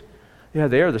Assyrians,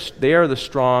 they are the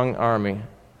strong army.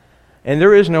 And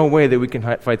there is no way that we can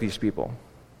fight these people.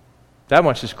 That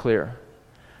much is clear.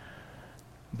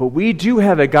 But we do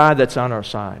have a God that's on our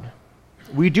side.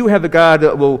 We do have a God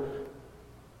that will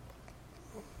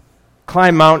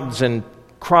climb mountains and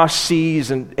cross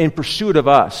seas in pursuit of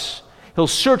us. He'll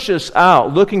search us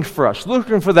out, looking for us,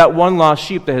 looking for that one lost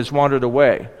sheep that has wandered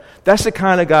away. That's the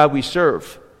kind of God we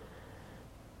serve.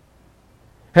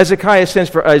 Hezekiah sends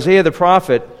for Isaiah the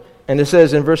prophet, and it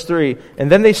says in verse 3, and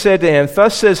then they said to him,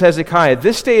 thus says Hezekiah,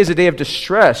 this day is a day of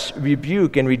distress,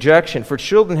 rebuke, and rejection, for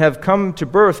children have come to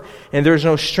birth, and there is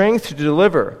no strength to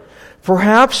deliver.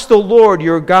 Perhaps the Lord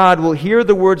your God will hear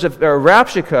the words of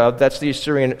Rabshakeh, that's the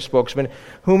Assyrian spokesman,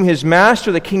 whom his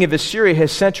master, the king of Assyria,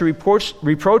 has sent to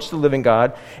reproach the living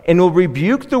God, and will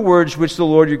rebuke the words which the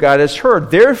Lord your God has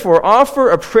heard. Therefore, offer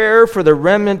a prayer for the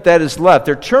remnant that is left.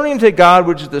 They're turning to God,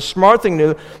 which is the smart thing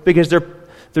to do, because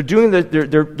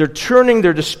they're turning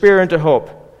their despair into hope.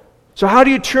 So how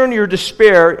do you turn your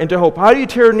despair into hope? How do you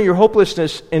turn your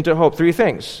hopelessness into hope? Three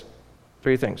things,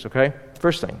 okay?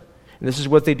 First thing. And this is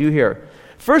what they do here.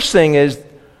 First thing is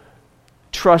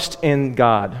trust in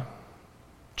God.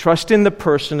 Trust in the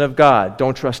person of God.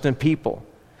 Don't trust in people.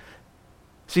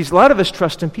 See, a lot of us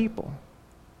trust in people.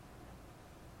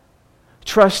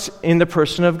 Trust in the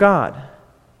person of God.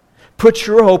 Put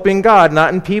your hope in God,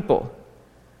 not in people.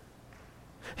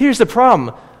 Here's the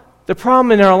problem. The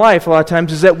problem in our life a lot of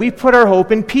times is that we put our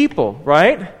hope in people,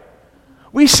 right?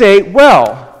 We say,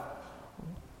 well,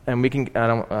 and we can,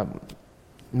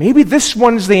 maybe this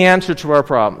one's the answer to our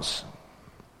problems.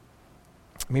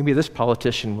 Maybe this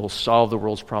politician will solve the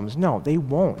world's problems. No, they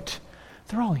won't.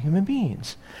 They're all human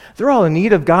beings. They're all in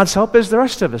need of God's help as the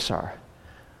rest of us are.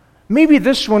 Maybe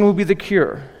this one will be the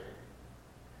cure.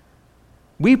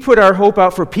 We put our hope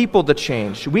out for people to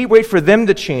change. We wait for them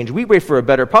to change. We wait for a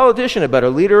better politician, a better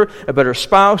leader, a better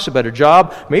spouse, a better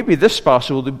job. Maybe this spouse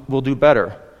will do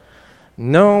better.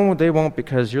 No, they won't,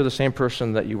 because you're the same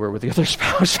person that you were with the other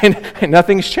spouse, and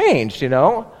nothing's changed,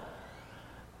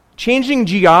 Changing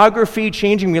geography,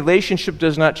 changing relationship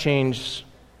does not change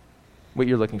what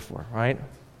you're looking for, right?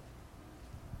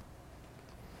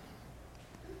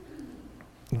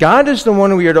 God is the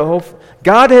one we are to hope.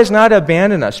 God has not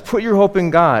abandoned us. Put your hope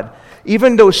in God.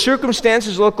 Even though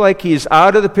circumstances look like He's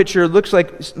out of the picture, looks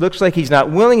like He's not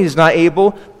willing, He's not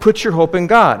able, put your hope in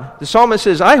God. The psalmist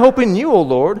says, I hope in you, O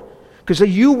Lord, because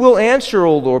you will answer,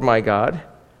 O Lord my God.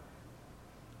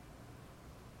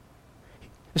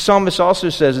 The psalmist also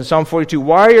says in Psalm 42,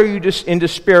 why are you in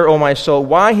despair, O my soul?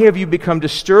 Why have you become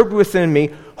disturbed within me?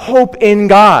 Hope in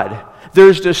God.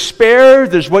 There's despair,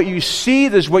 there's what you see,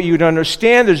 there's what you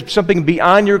understand, there's something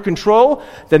beyond your control.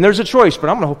 Then there's a choice, but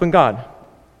I'm going to hope in God.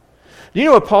 You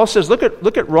know what Paul says? Look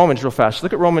at Romans real fast.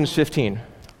 Look at Romans 15.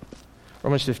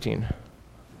 Romans 15.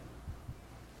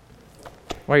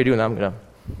 While you're doing that, I'm going to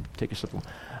take a sip.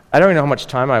 I don't even know how much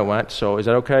time I went, so is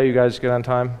that okay? You guys get on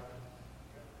time?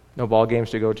 No ball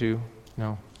games to go to?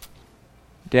 No.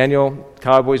 Daniel,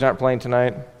 Cowboys aren't playing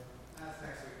tonight?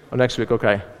 Next week,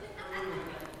 okay.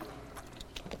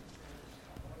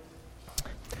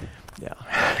 Yeah.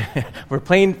 We're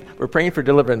praying for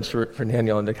deliverance for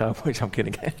Daniel and the Cowboys. I'm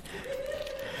kidding.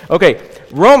 Okay,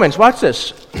 Romans, watch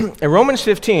this. In Romans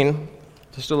 15,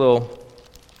 just a little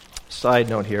side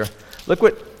note here. Look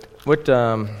what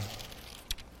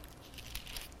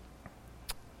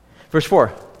verse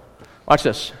 4. Watch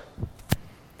this.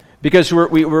 Because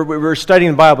we're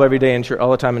studying the Bible every day in church, all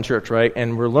the time in church, right?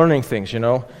 And we're learning things,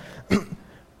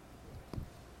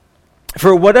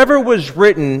 For whatever was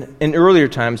written in earlier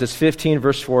times, that's 15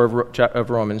 verse 4 of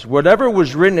Romans, whatever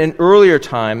was written in earlier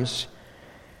times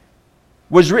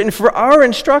was written for our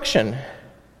instruction,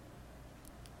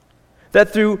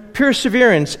 that through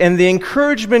perseverance and the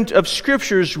encouragement of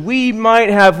Scriptures we might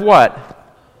have what?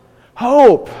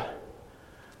 Hope.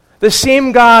 The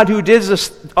same God who did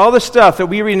all the stuff that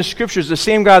we read in the Scriptures, the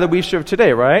same God that we serve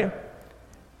today, right?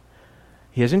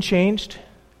 He hasn't changed.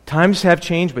 Times have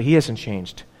changed, but He hasn't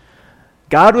changed.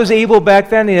 God was able back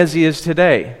then as He is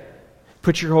today.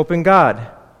 Put your hope in God.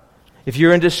 If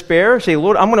you're in despair, say,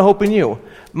 Lord, I'm going to hope in you.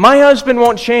 My husband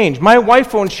won't change. My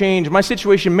wife won't change. My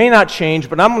situation may not change,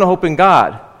 but I'm going to hope in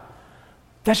God.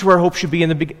 That's where hope should be in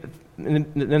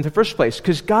the first place.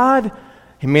 Because God,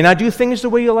 He may not do things the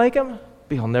way you like Him,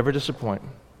 but He'll never disappoint.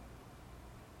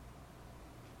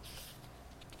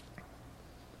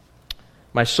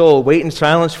 My soul, wait in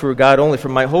silence for God only, for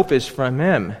my hope is from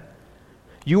Him.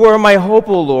 You are my hope,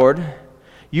 O Lord.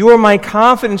 You are my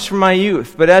confidence from my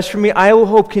youth. But as for me, I will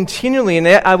hope continually, and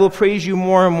I will praise you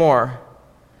more and more.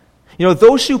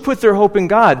 Those who put their hope in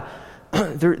God,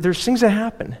 there's things that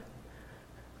happen.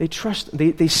 They trust,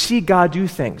 they see God do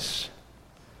things.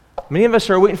 Many of us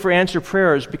are waiting for answered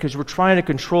prayers because we're trying to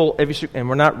control and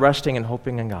we're not resting and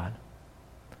hoping in God.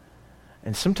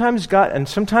 And sometimes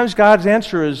God's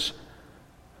answer is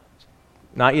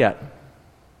not yet.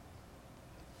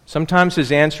 Sometimes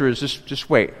His answer is just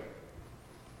wait.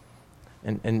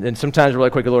 And sometimes we're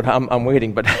like, okay, Lord, I'm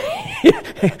waiting, but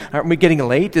aren't we getting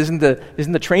late? Isn't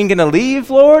the train going to leave,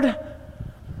 Lord?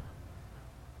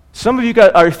 Some of you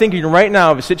guys are thinking right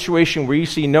now of a situation where you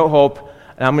see no hope,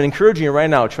 and I'm encouraging you right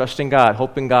now, trust in God,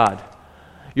 hope in God.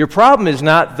 Your problem is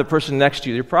not the person next to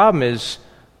you. Your problem is,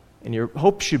 and your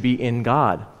hope should be in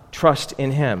God. Trust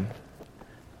in Him.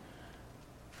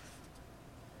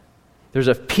 There's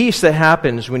a peace that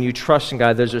happens when you trust in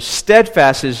God. There's a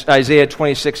steadfast, as Isaiah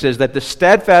 26 says, that the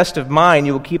steadfast of mind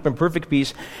you will keep in perfect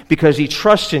peace because he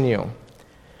trusts in you.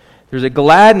 There's a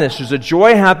gladness, there's a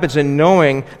joy happens in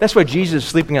knowing. That's why Jesus is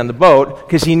sleeping on the boat,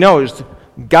 because he knows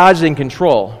God's in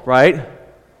control, right?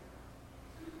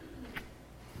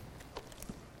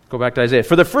 Go back to Isaiah.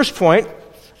 For the first point,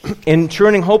 in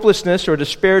turning hopelessness or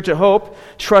despair to hope,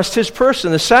 trust his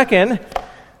person. The second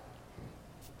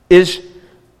is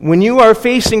when you are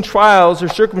facing trials or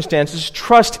circumstances,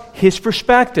 trust his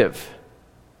perspective.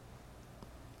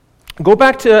 Go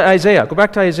back to Isaiah.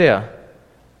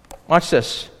 Watch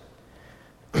this.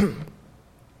 Go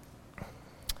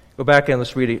back and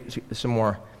let's read it some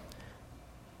more.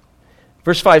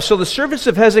 Verse 5, so the servants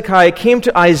of Hezekiah came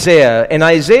to Isaiah, and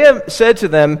Isaiah said to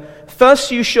them,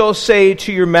 thus you shall say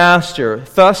to your master,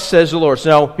 thus says the Lord.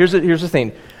 So now, here's the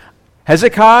thing.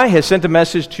 Hezekiah has sent a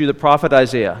message to the prophet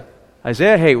Isaiah.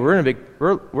 Isaiah, hey, we're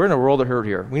in a world of hurt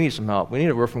here. We need some help. We need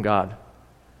a word from God.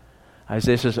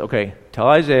 Isaiah says, okay, tell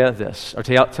Isaiah this, or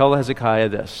tell Hezekiah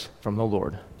this from the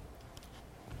Lord.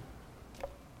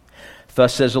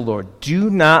 Thus says the Lord, do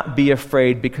not be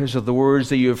afraid because of the words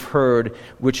that you have heard,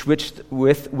 with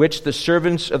which the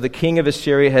servants of the king of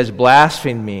Assyria has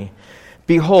blasphemed me.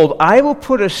 Behold, I will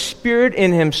put a spirit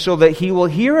in him so that he will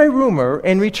hear a rumor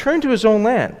and return to his own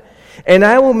land. And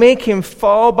I will make him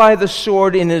fall by the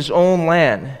sword in his own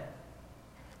land.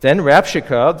 Then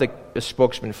Rabshakeh, the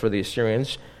spokesman for the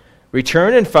Assyrians,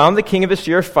 returned and found the king of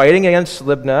Assyria fighting against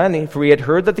Libnah, for he had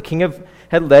heard that the king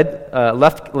had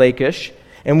left Lachish.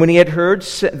 And when he had heard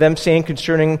them saying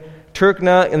concerning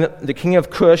Turkna and the king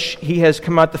of Cush, he has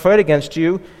come out to fight against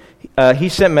you, he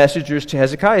sent messengers to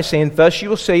Hezekiah, saying, thus you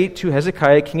will say to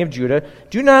Hezekiah, king of Judah,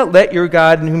 do not let your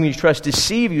God in whom you trust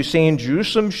deceive you, saying,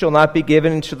 Jerusalem shall not be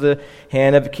given into the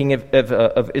hand of the king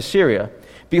of Assyria.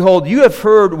 Behold, you have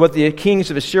heard what the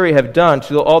kings of Assyria have done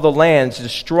to all the lands,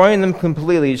 destroying them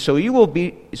completely, so you will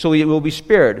be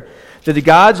spared. That the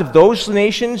gods of those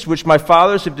nations which my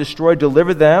fathers have destroyed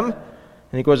deliver them.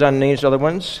 And he goes on and names other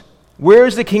ones. Where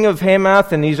is the king of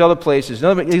Hamath and these other places?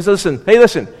 Listen,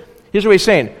 here's what he's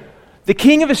saying. The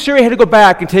king of Assyria had to go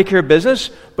back and take care of business,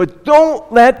 but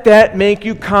don't let that make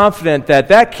you confident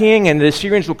that king and the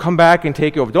Assyrians will come back and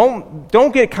take over.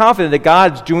 Don't get confident that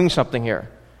God's doing something here.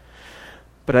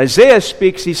 But Isaiah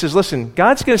speaks, he says, listen,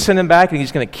 God's going to send him back and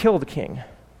he's going to kill the king.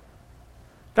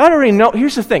 God already knows.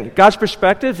 Here's the thing. God's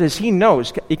perspective is he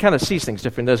knows. He kind of sees things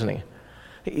different, doesn't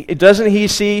he? Doesn't he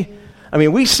see? I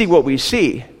mean, we see what we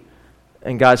see,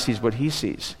 and God sees what he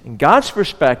sees. In God's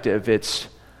perspective, it's,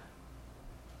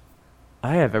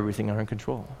 I have everything under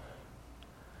control.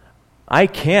 I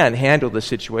can handle the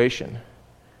situation,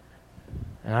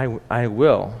 and I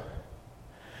will.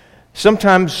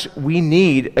 Sometimes we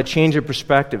need a change of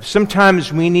perspective.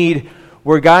 Sometimes we need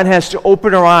where God has to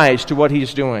open our eyes to what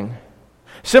he's doing.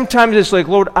 Sometimes it's like,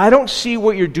 Lord, I don't see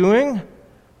what you're doing,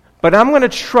 but I'm going to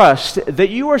trust that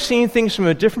you are seeing things from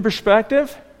a different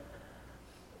perspective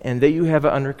and that you have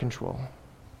it under control.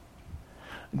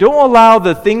 Don't allow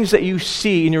the things that you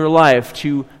see in your life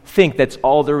to think that's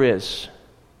all there is.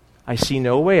 I see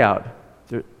no way out.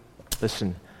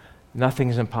 Listen,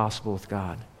 nothing's impossible with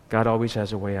God. God always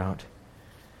has a way out.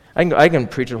 I can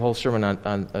preach a whole sermon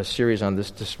on a series on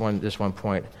this one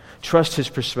point. Trust his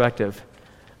perspective.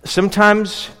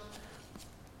 Sometimes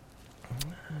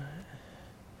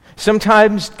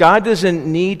God doesn't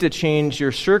need to change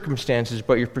your circumstances,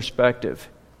 but your perspective.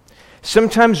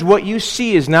 Sometimes what you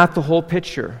see is not the whole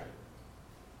picture.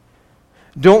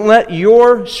 Don't let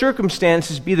your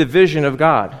circumstances be the vision of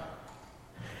God.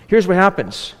 Here's what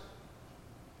happens.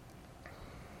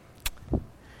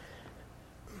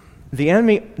 The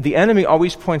enemy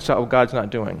always points out what God's not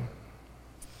doing.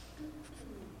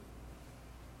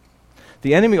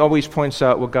 The enemy always points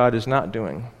out what God is not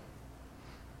doing.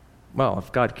 Well,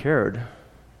 if God cared,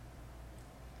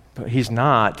 but he's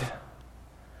not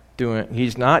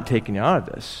taking you out of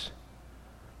this.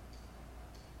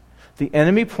 The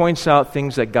enemy points out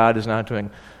things that God is not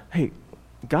doing. Hey,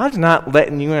 God's not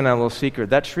letting you in on a little secret.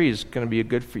 That tree is going to be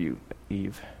good for you,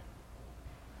 Eve.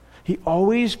 He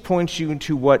always points you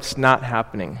to what's not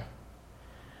happening.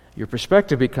 Your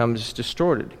perspective becomes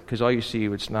distorted because all you see is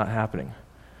what's not happening.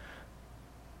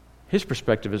 His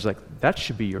perspective is like, that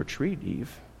should be your tree,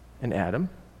 Eve and Adam.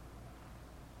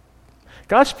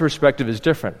 God's perspective is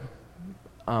different.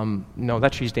 No,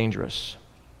 that tree's dangerous.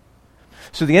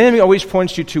 So the enemy always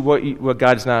points you to what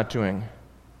God's not doing.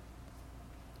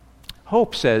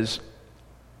 Hope says,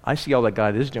 I see all that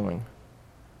God is doing.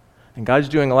 And God's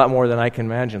doing a lot more than I can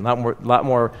imagine, a lot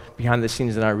more behind the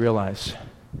scenes than I realize.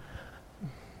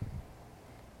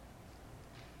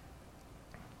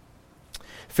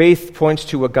 Faith points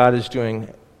to what God is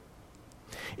doing.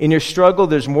 In your struggle,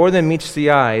 there's more than meets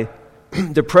the eye.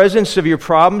 The presence of your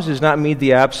problems does not mean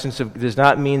the absence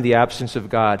of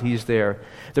God. He's there.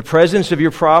 The presence of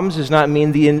your problems does not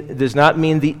mean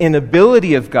the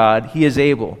inability of God. He is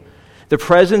able. The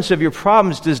presence of your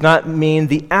problems does not mean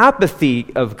the apathy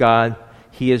of God.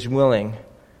 He is willing.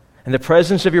 And the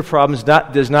presence of your problems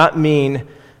does not mean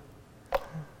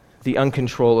the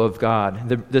uncontrol of God.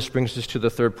 This brings us to the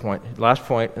third point. Last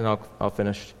point, and I'll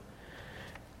finish.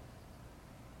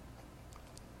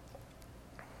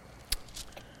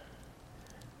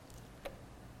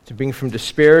 To bring from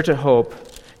despair to hope,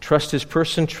 trust his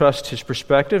person, trust his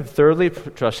perspective. Thirdly,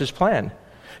 trust his plan.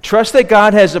 Trust that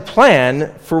God has a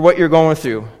plan for what you're going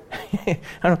through. I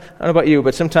don't know about you,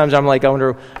 but sometimes I'm like, I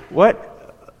wonder,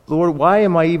 Lord, why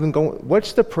am I even going?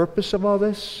 What's the purpose of all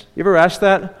this? You ever asked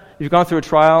that? You've gone through a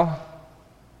trial?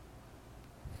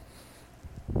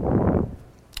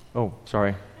 Oh,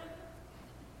 sorry.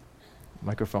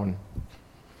 Microphone.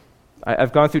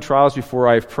 I've gone through trials before.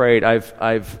 I've prayed.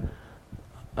 I've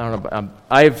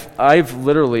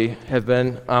literally have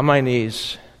been on my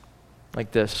knees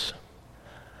like this.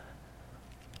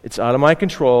 It's out of my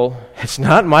control. It's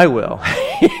not my will.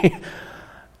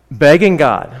 Begging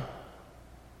God.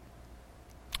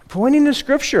 Pointing to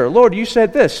Scripture. Lord, you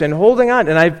said this, and holding on.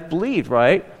 And I believed,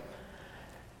 right?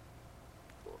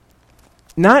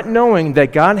 Not knowing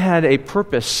that God had a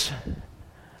purpose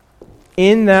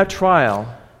in that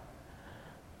trial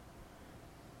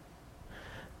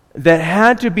that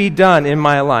had to be done in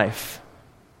my life.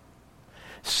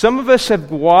 Some of us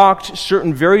have walked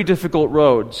certain very difficult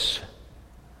roads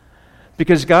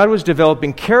because God was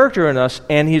developing character in us,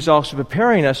 and He's also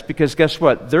preparing us because guess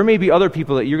what? There may be other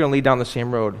people that you're going to lead down the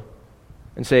same road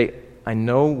and say, I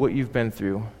know what you've been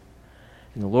through,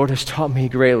 and the Lord has taught me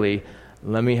greatly.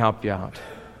 Let me help you out.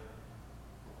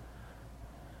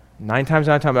 9 times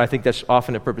out of 10, I think that's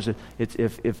often a purpose. It's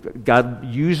if God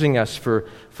using us for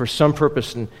some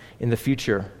purpose in the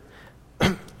future,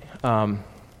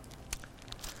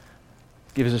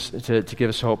 gives us to give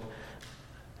us hope.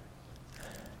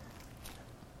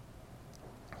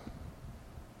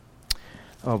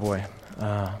 Oh boy,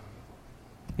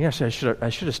 yes, I should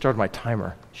have started my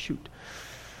timer. Shoot,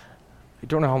 I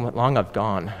don't know how long I've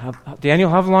gone.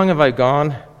 Daniel, how long have I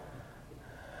gone?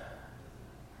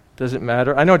 Does it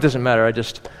matter? I know it doesn't matter.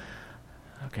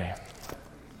 Okay.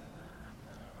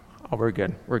 Oh, we're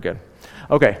good. We're good.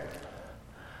 Okay.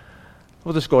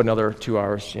 We'll just go another 2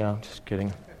 hours. Yeah, just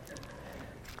kidding.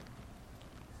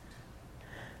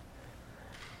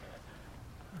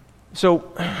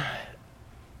 So,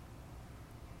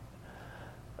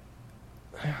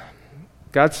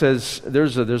 God says,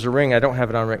 there's a ring. I don't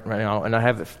have it on right now, and I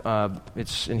have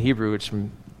it's in Hebrew. It's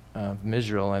from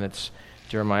Israel, and it's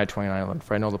Jeremiah 29:11.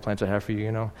 For I know the plans I have for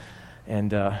you,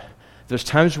 And there's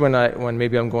times when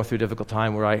maybe I'm going through a difficult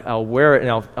time where I'll wear it and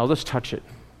I'll just touch it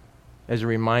as a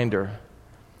reminder.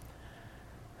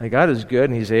 Like God is good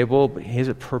and He's able, but He has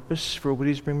a purpose for what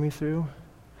He's bringing me through.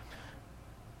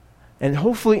 And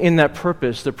hopefully in that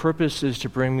purpose, the purpose is to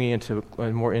bring me into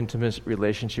a more intimate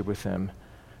relationship with Him,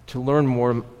 to learn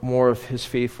more of His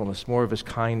faithfulness, more of His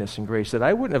kindness and grace that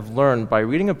I wouldn't have learned by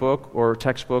reading a book or a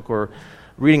textbook or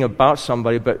reading about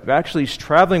somebody, but actually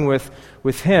traveling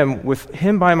with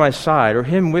him by my side or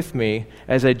Him with me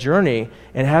as I journey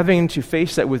and having to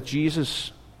face that with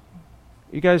Jesus.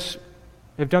 You guys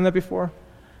have done that before?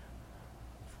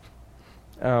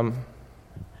 Where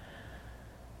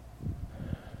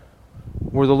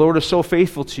the Lord is so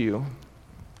faithful to you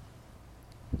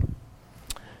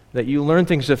that you learn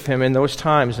things of Him in those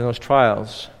times, in those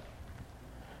trials,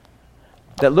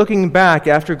 that looking back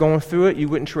after going through it, you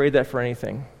wouldn't trade that for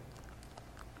anything.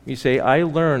 You say, I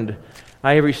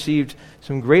have received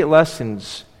some great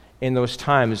lessons in those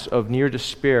times of near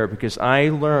despair because I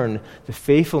learned the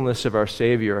faithfulness of our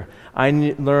Savior. I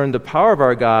learned the power of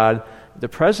our God, the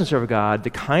presence of our God, the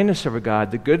kindness of our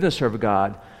God, the goodness of our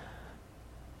God,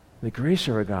 the grace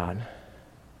of our God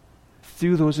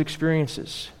through those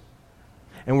experiences.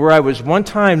 And where I was one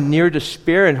time near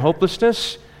despair and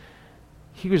hopelessness,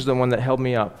 He was the one that held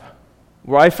me up.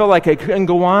 Where I felt like I couldn't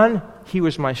go on, He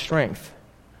was my strength.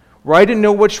 Where I didn't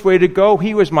know which way to go,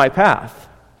 He was my path.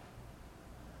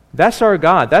 That's our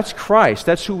God. That's Christ.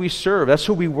 That's who we serve. That's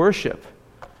who we worship.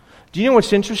 Do you know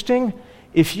what's interesting?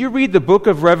 If you read the book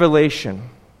of Revelation,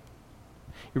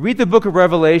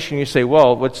 you say,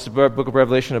 well, what's the book of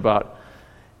Revelation about?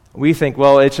 We think,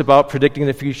 well, it's about predicting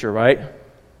the future, right?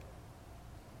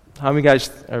 How many guys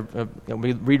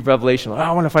we read Revelation?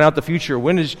 I want to find out the future.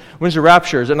 When's the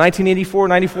rapture? Is it 1984,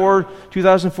 94,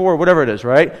 2004, whatever it is,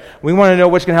 right? We want to know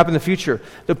what's going to happen in the future.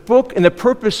 The book and the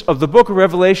purpose of the book of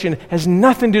Revelation has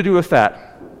nothing to do with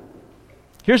that.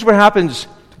 Here's what happens.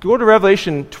 Go to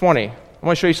Revelation 20. I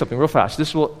want to show you something real fast.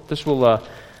 This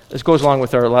goes along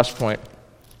with our last point.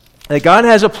 That God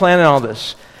has a plan in all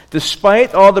this.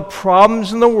 Despite all the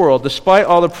problems in the world, despite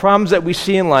all the problems that we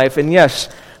see in life, and yes,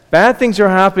 bad things are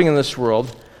happening in this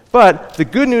world, but the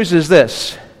good news is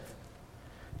this.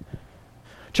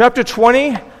 Chapter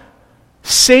 20,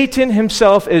 Satan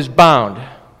himself is bound.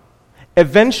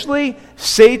 Eventually,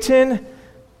 Satan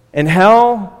and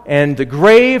hell and the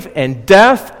grave and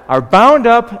death are bound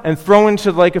up and thrown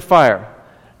into the lake of fire.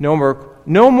 No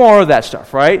more of that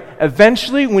stuff, right?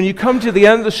 Eventually, when you come to the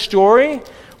end of the story,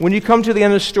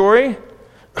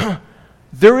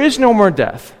 there is no more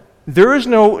death. There is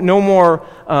no more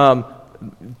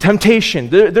temptation.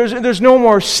 There's no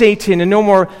more Satan and no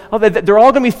more. They're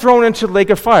all going to be thrown into the lake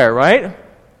of fire, right?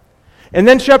 And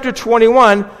then chapter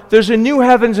 21, there's a new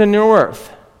heavens and new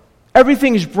earth.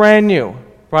 Everything is brand new,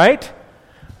 right?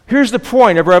 Here's the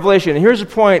point of Revelation. Here's the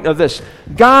point of this.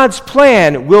 God's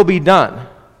plan will be done.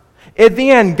 At the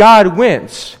end, God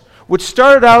wins. What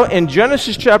started out in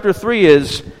Genesis chapter 3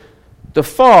 is the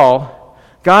fall.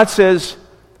 God says,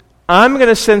 I'm going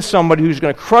to send somebody who's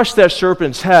going to crush that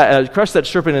serpent's head, crush that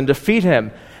serpent and defeat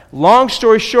him. Long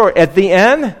story short, at the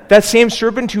end, that same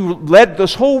serpent who led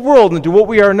this whole world into what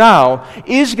we are now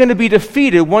is going to be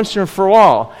defeated once and for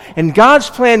all. And God's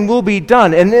plan will be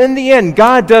done. And in the end,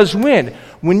 God does win.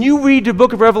 When you read the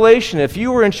book of Revelation, if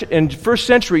you were in first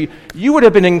century, you would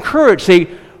have been encouraged, say,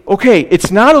 okay,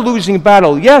 it's not a losing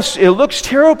battle. Yes, it looks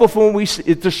terrible from when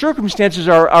the circumstances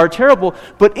are terrible,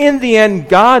 but in the end,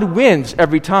 God wins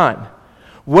every time.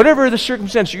 Whatever the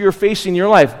circumstance you're facing in your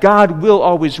life, God will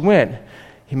always win.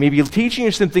 He may be teaching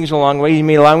you some things along the way. He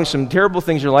may allow you some terrible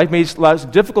things in your life, may allow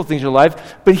some difficult things in your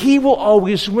life, but He will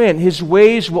always win. His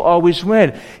ways will always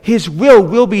win. His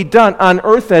will be done on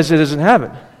earth as it is in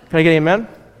heaven. Can I get an amen?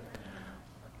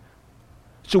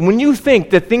 So when you think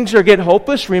that things are getting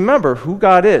hopeless, remember who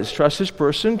God is. Trust His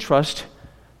person, trust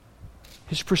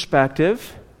His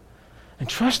perspective, and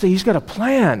trust that He's got a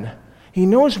plan. He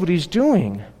knows what He's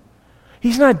doing.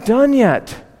 He's not done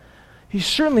yet. He's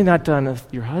certainly not done with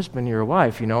your husband, your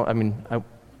wife. I mean,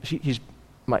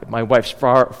 my wife's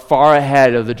far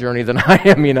ahead of the journey than I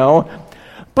am,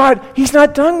 But He's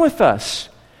not done with us.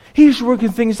 He's working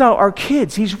things out. Our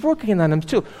kids, He's working on them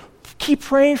too. Keep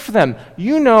praying for them.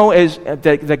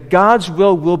 That God's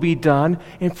will be done,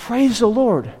 and praise the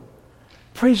Lord.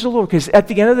 Praise the Lord, because at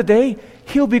the end of the day,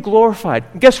 He'll be glorified.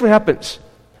 And guess what happens?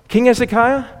 King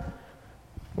Hezekiah,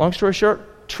 long story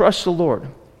short, trust the Lord.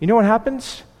 You know what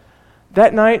happens?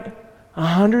 That night,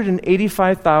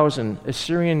 185,000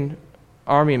 Assyrian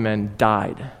army men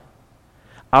died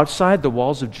outside the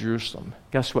walls of Jerusalem.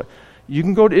 Guess what? You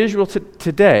can go to Israel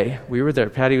today. We were there.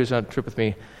 Patty was on a trip with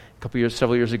me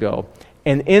several years ago.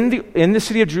 And in the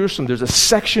city of Jerusalem, there's a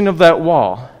section of that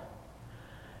wall,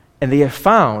 and they have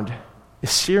found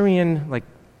Assyrian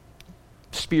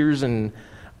spears and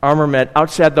armament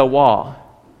outside the wall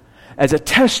as a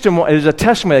testimony. It is a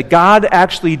testimony that God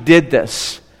actually did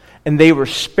this. And they were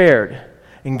spared.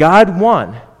 And God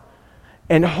won.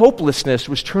 And hopelessness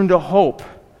was turned to hope.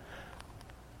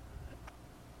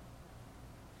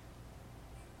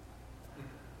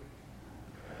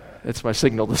 That's my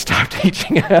signal to stop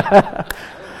teaching.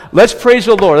 Let's praise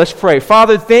the Lord. Let's pray.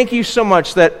 Father, thank you so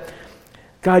much that,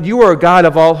 God, you are a God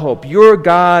of all hope. You're a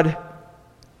God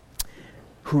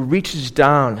who reaches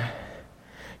down.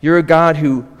 You're a God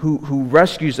who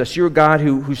rescues us. You're a God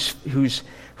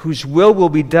whose will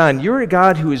be done. You're a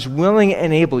God who is willing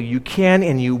and able. You can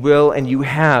and you will and you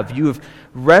have. You have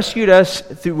rescued us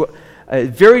through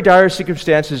very dire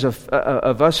circumstances of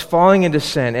us falling into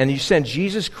sin, and you sent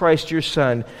Jesus Christ, your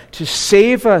Son, to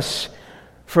save us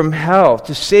from hell,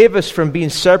 to save us from being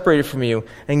separated from you.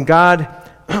 And God,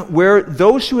 where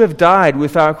those who have died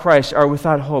without Christ are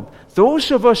without hope,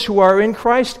 those of us who are in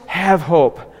Christ have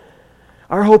hope.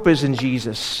 Our hope is in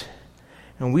Jesus.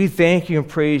 And we thank you and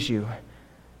praise you.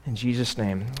 In Jesus'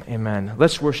 name, amen.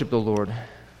 Let's worship the Lord.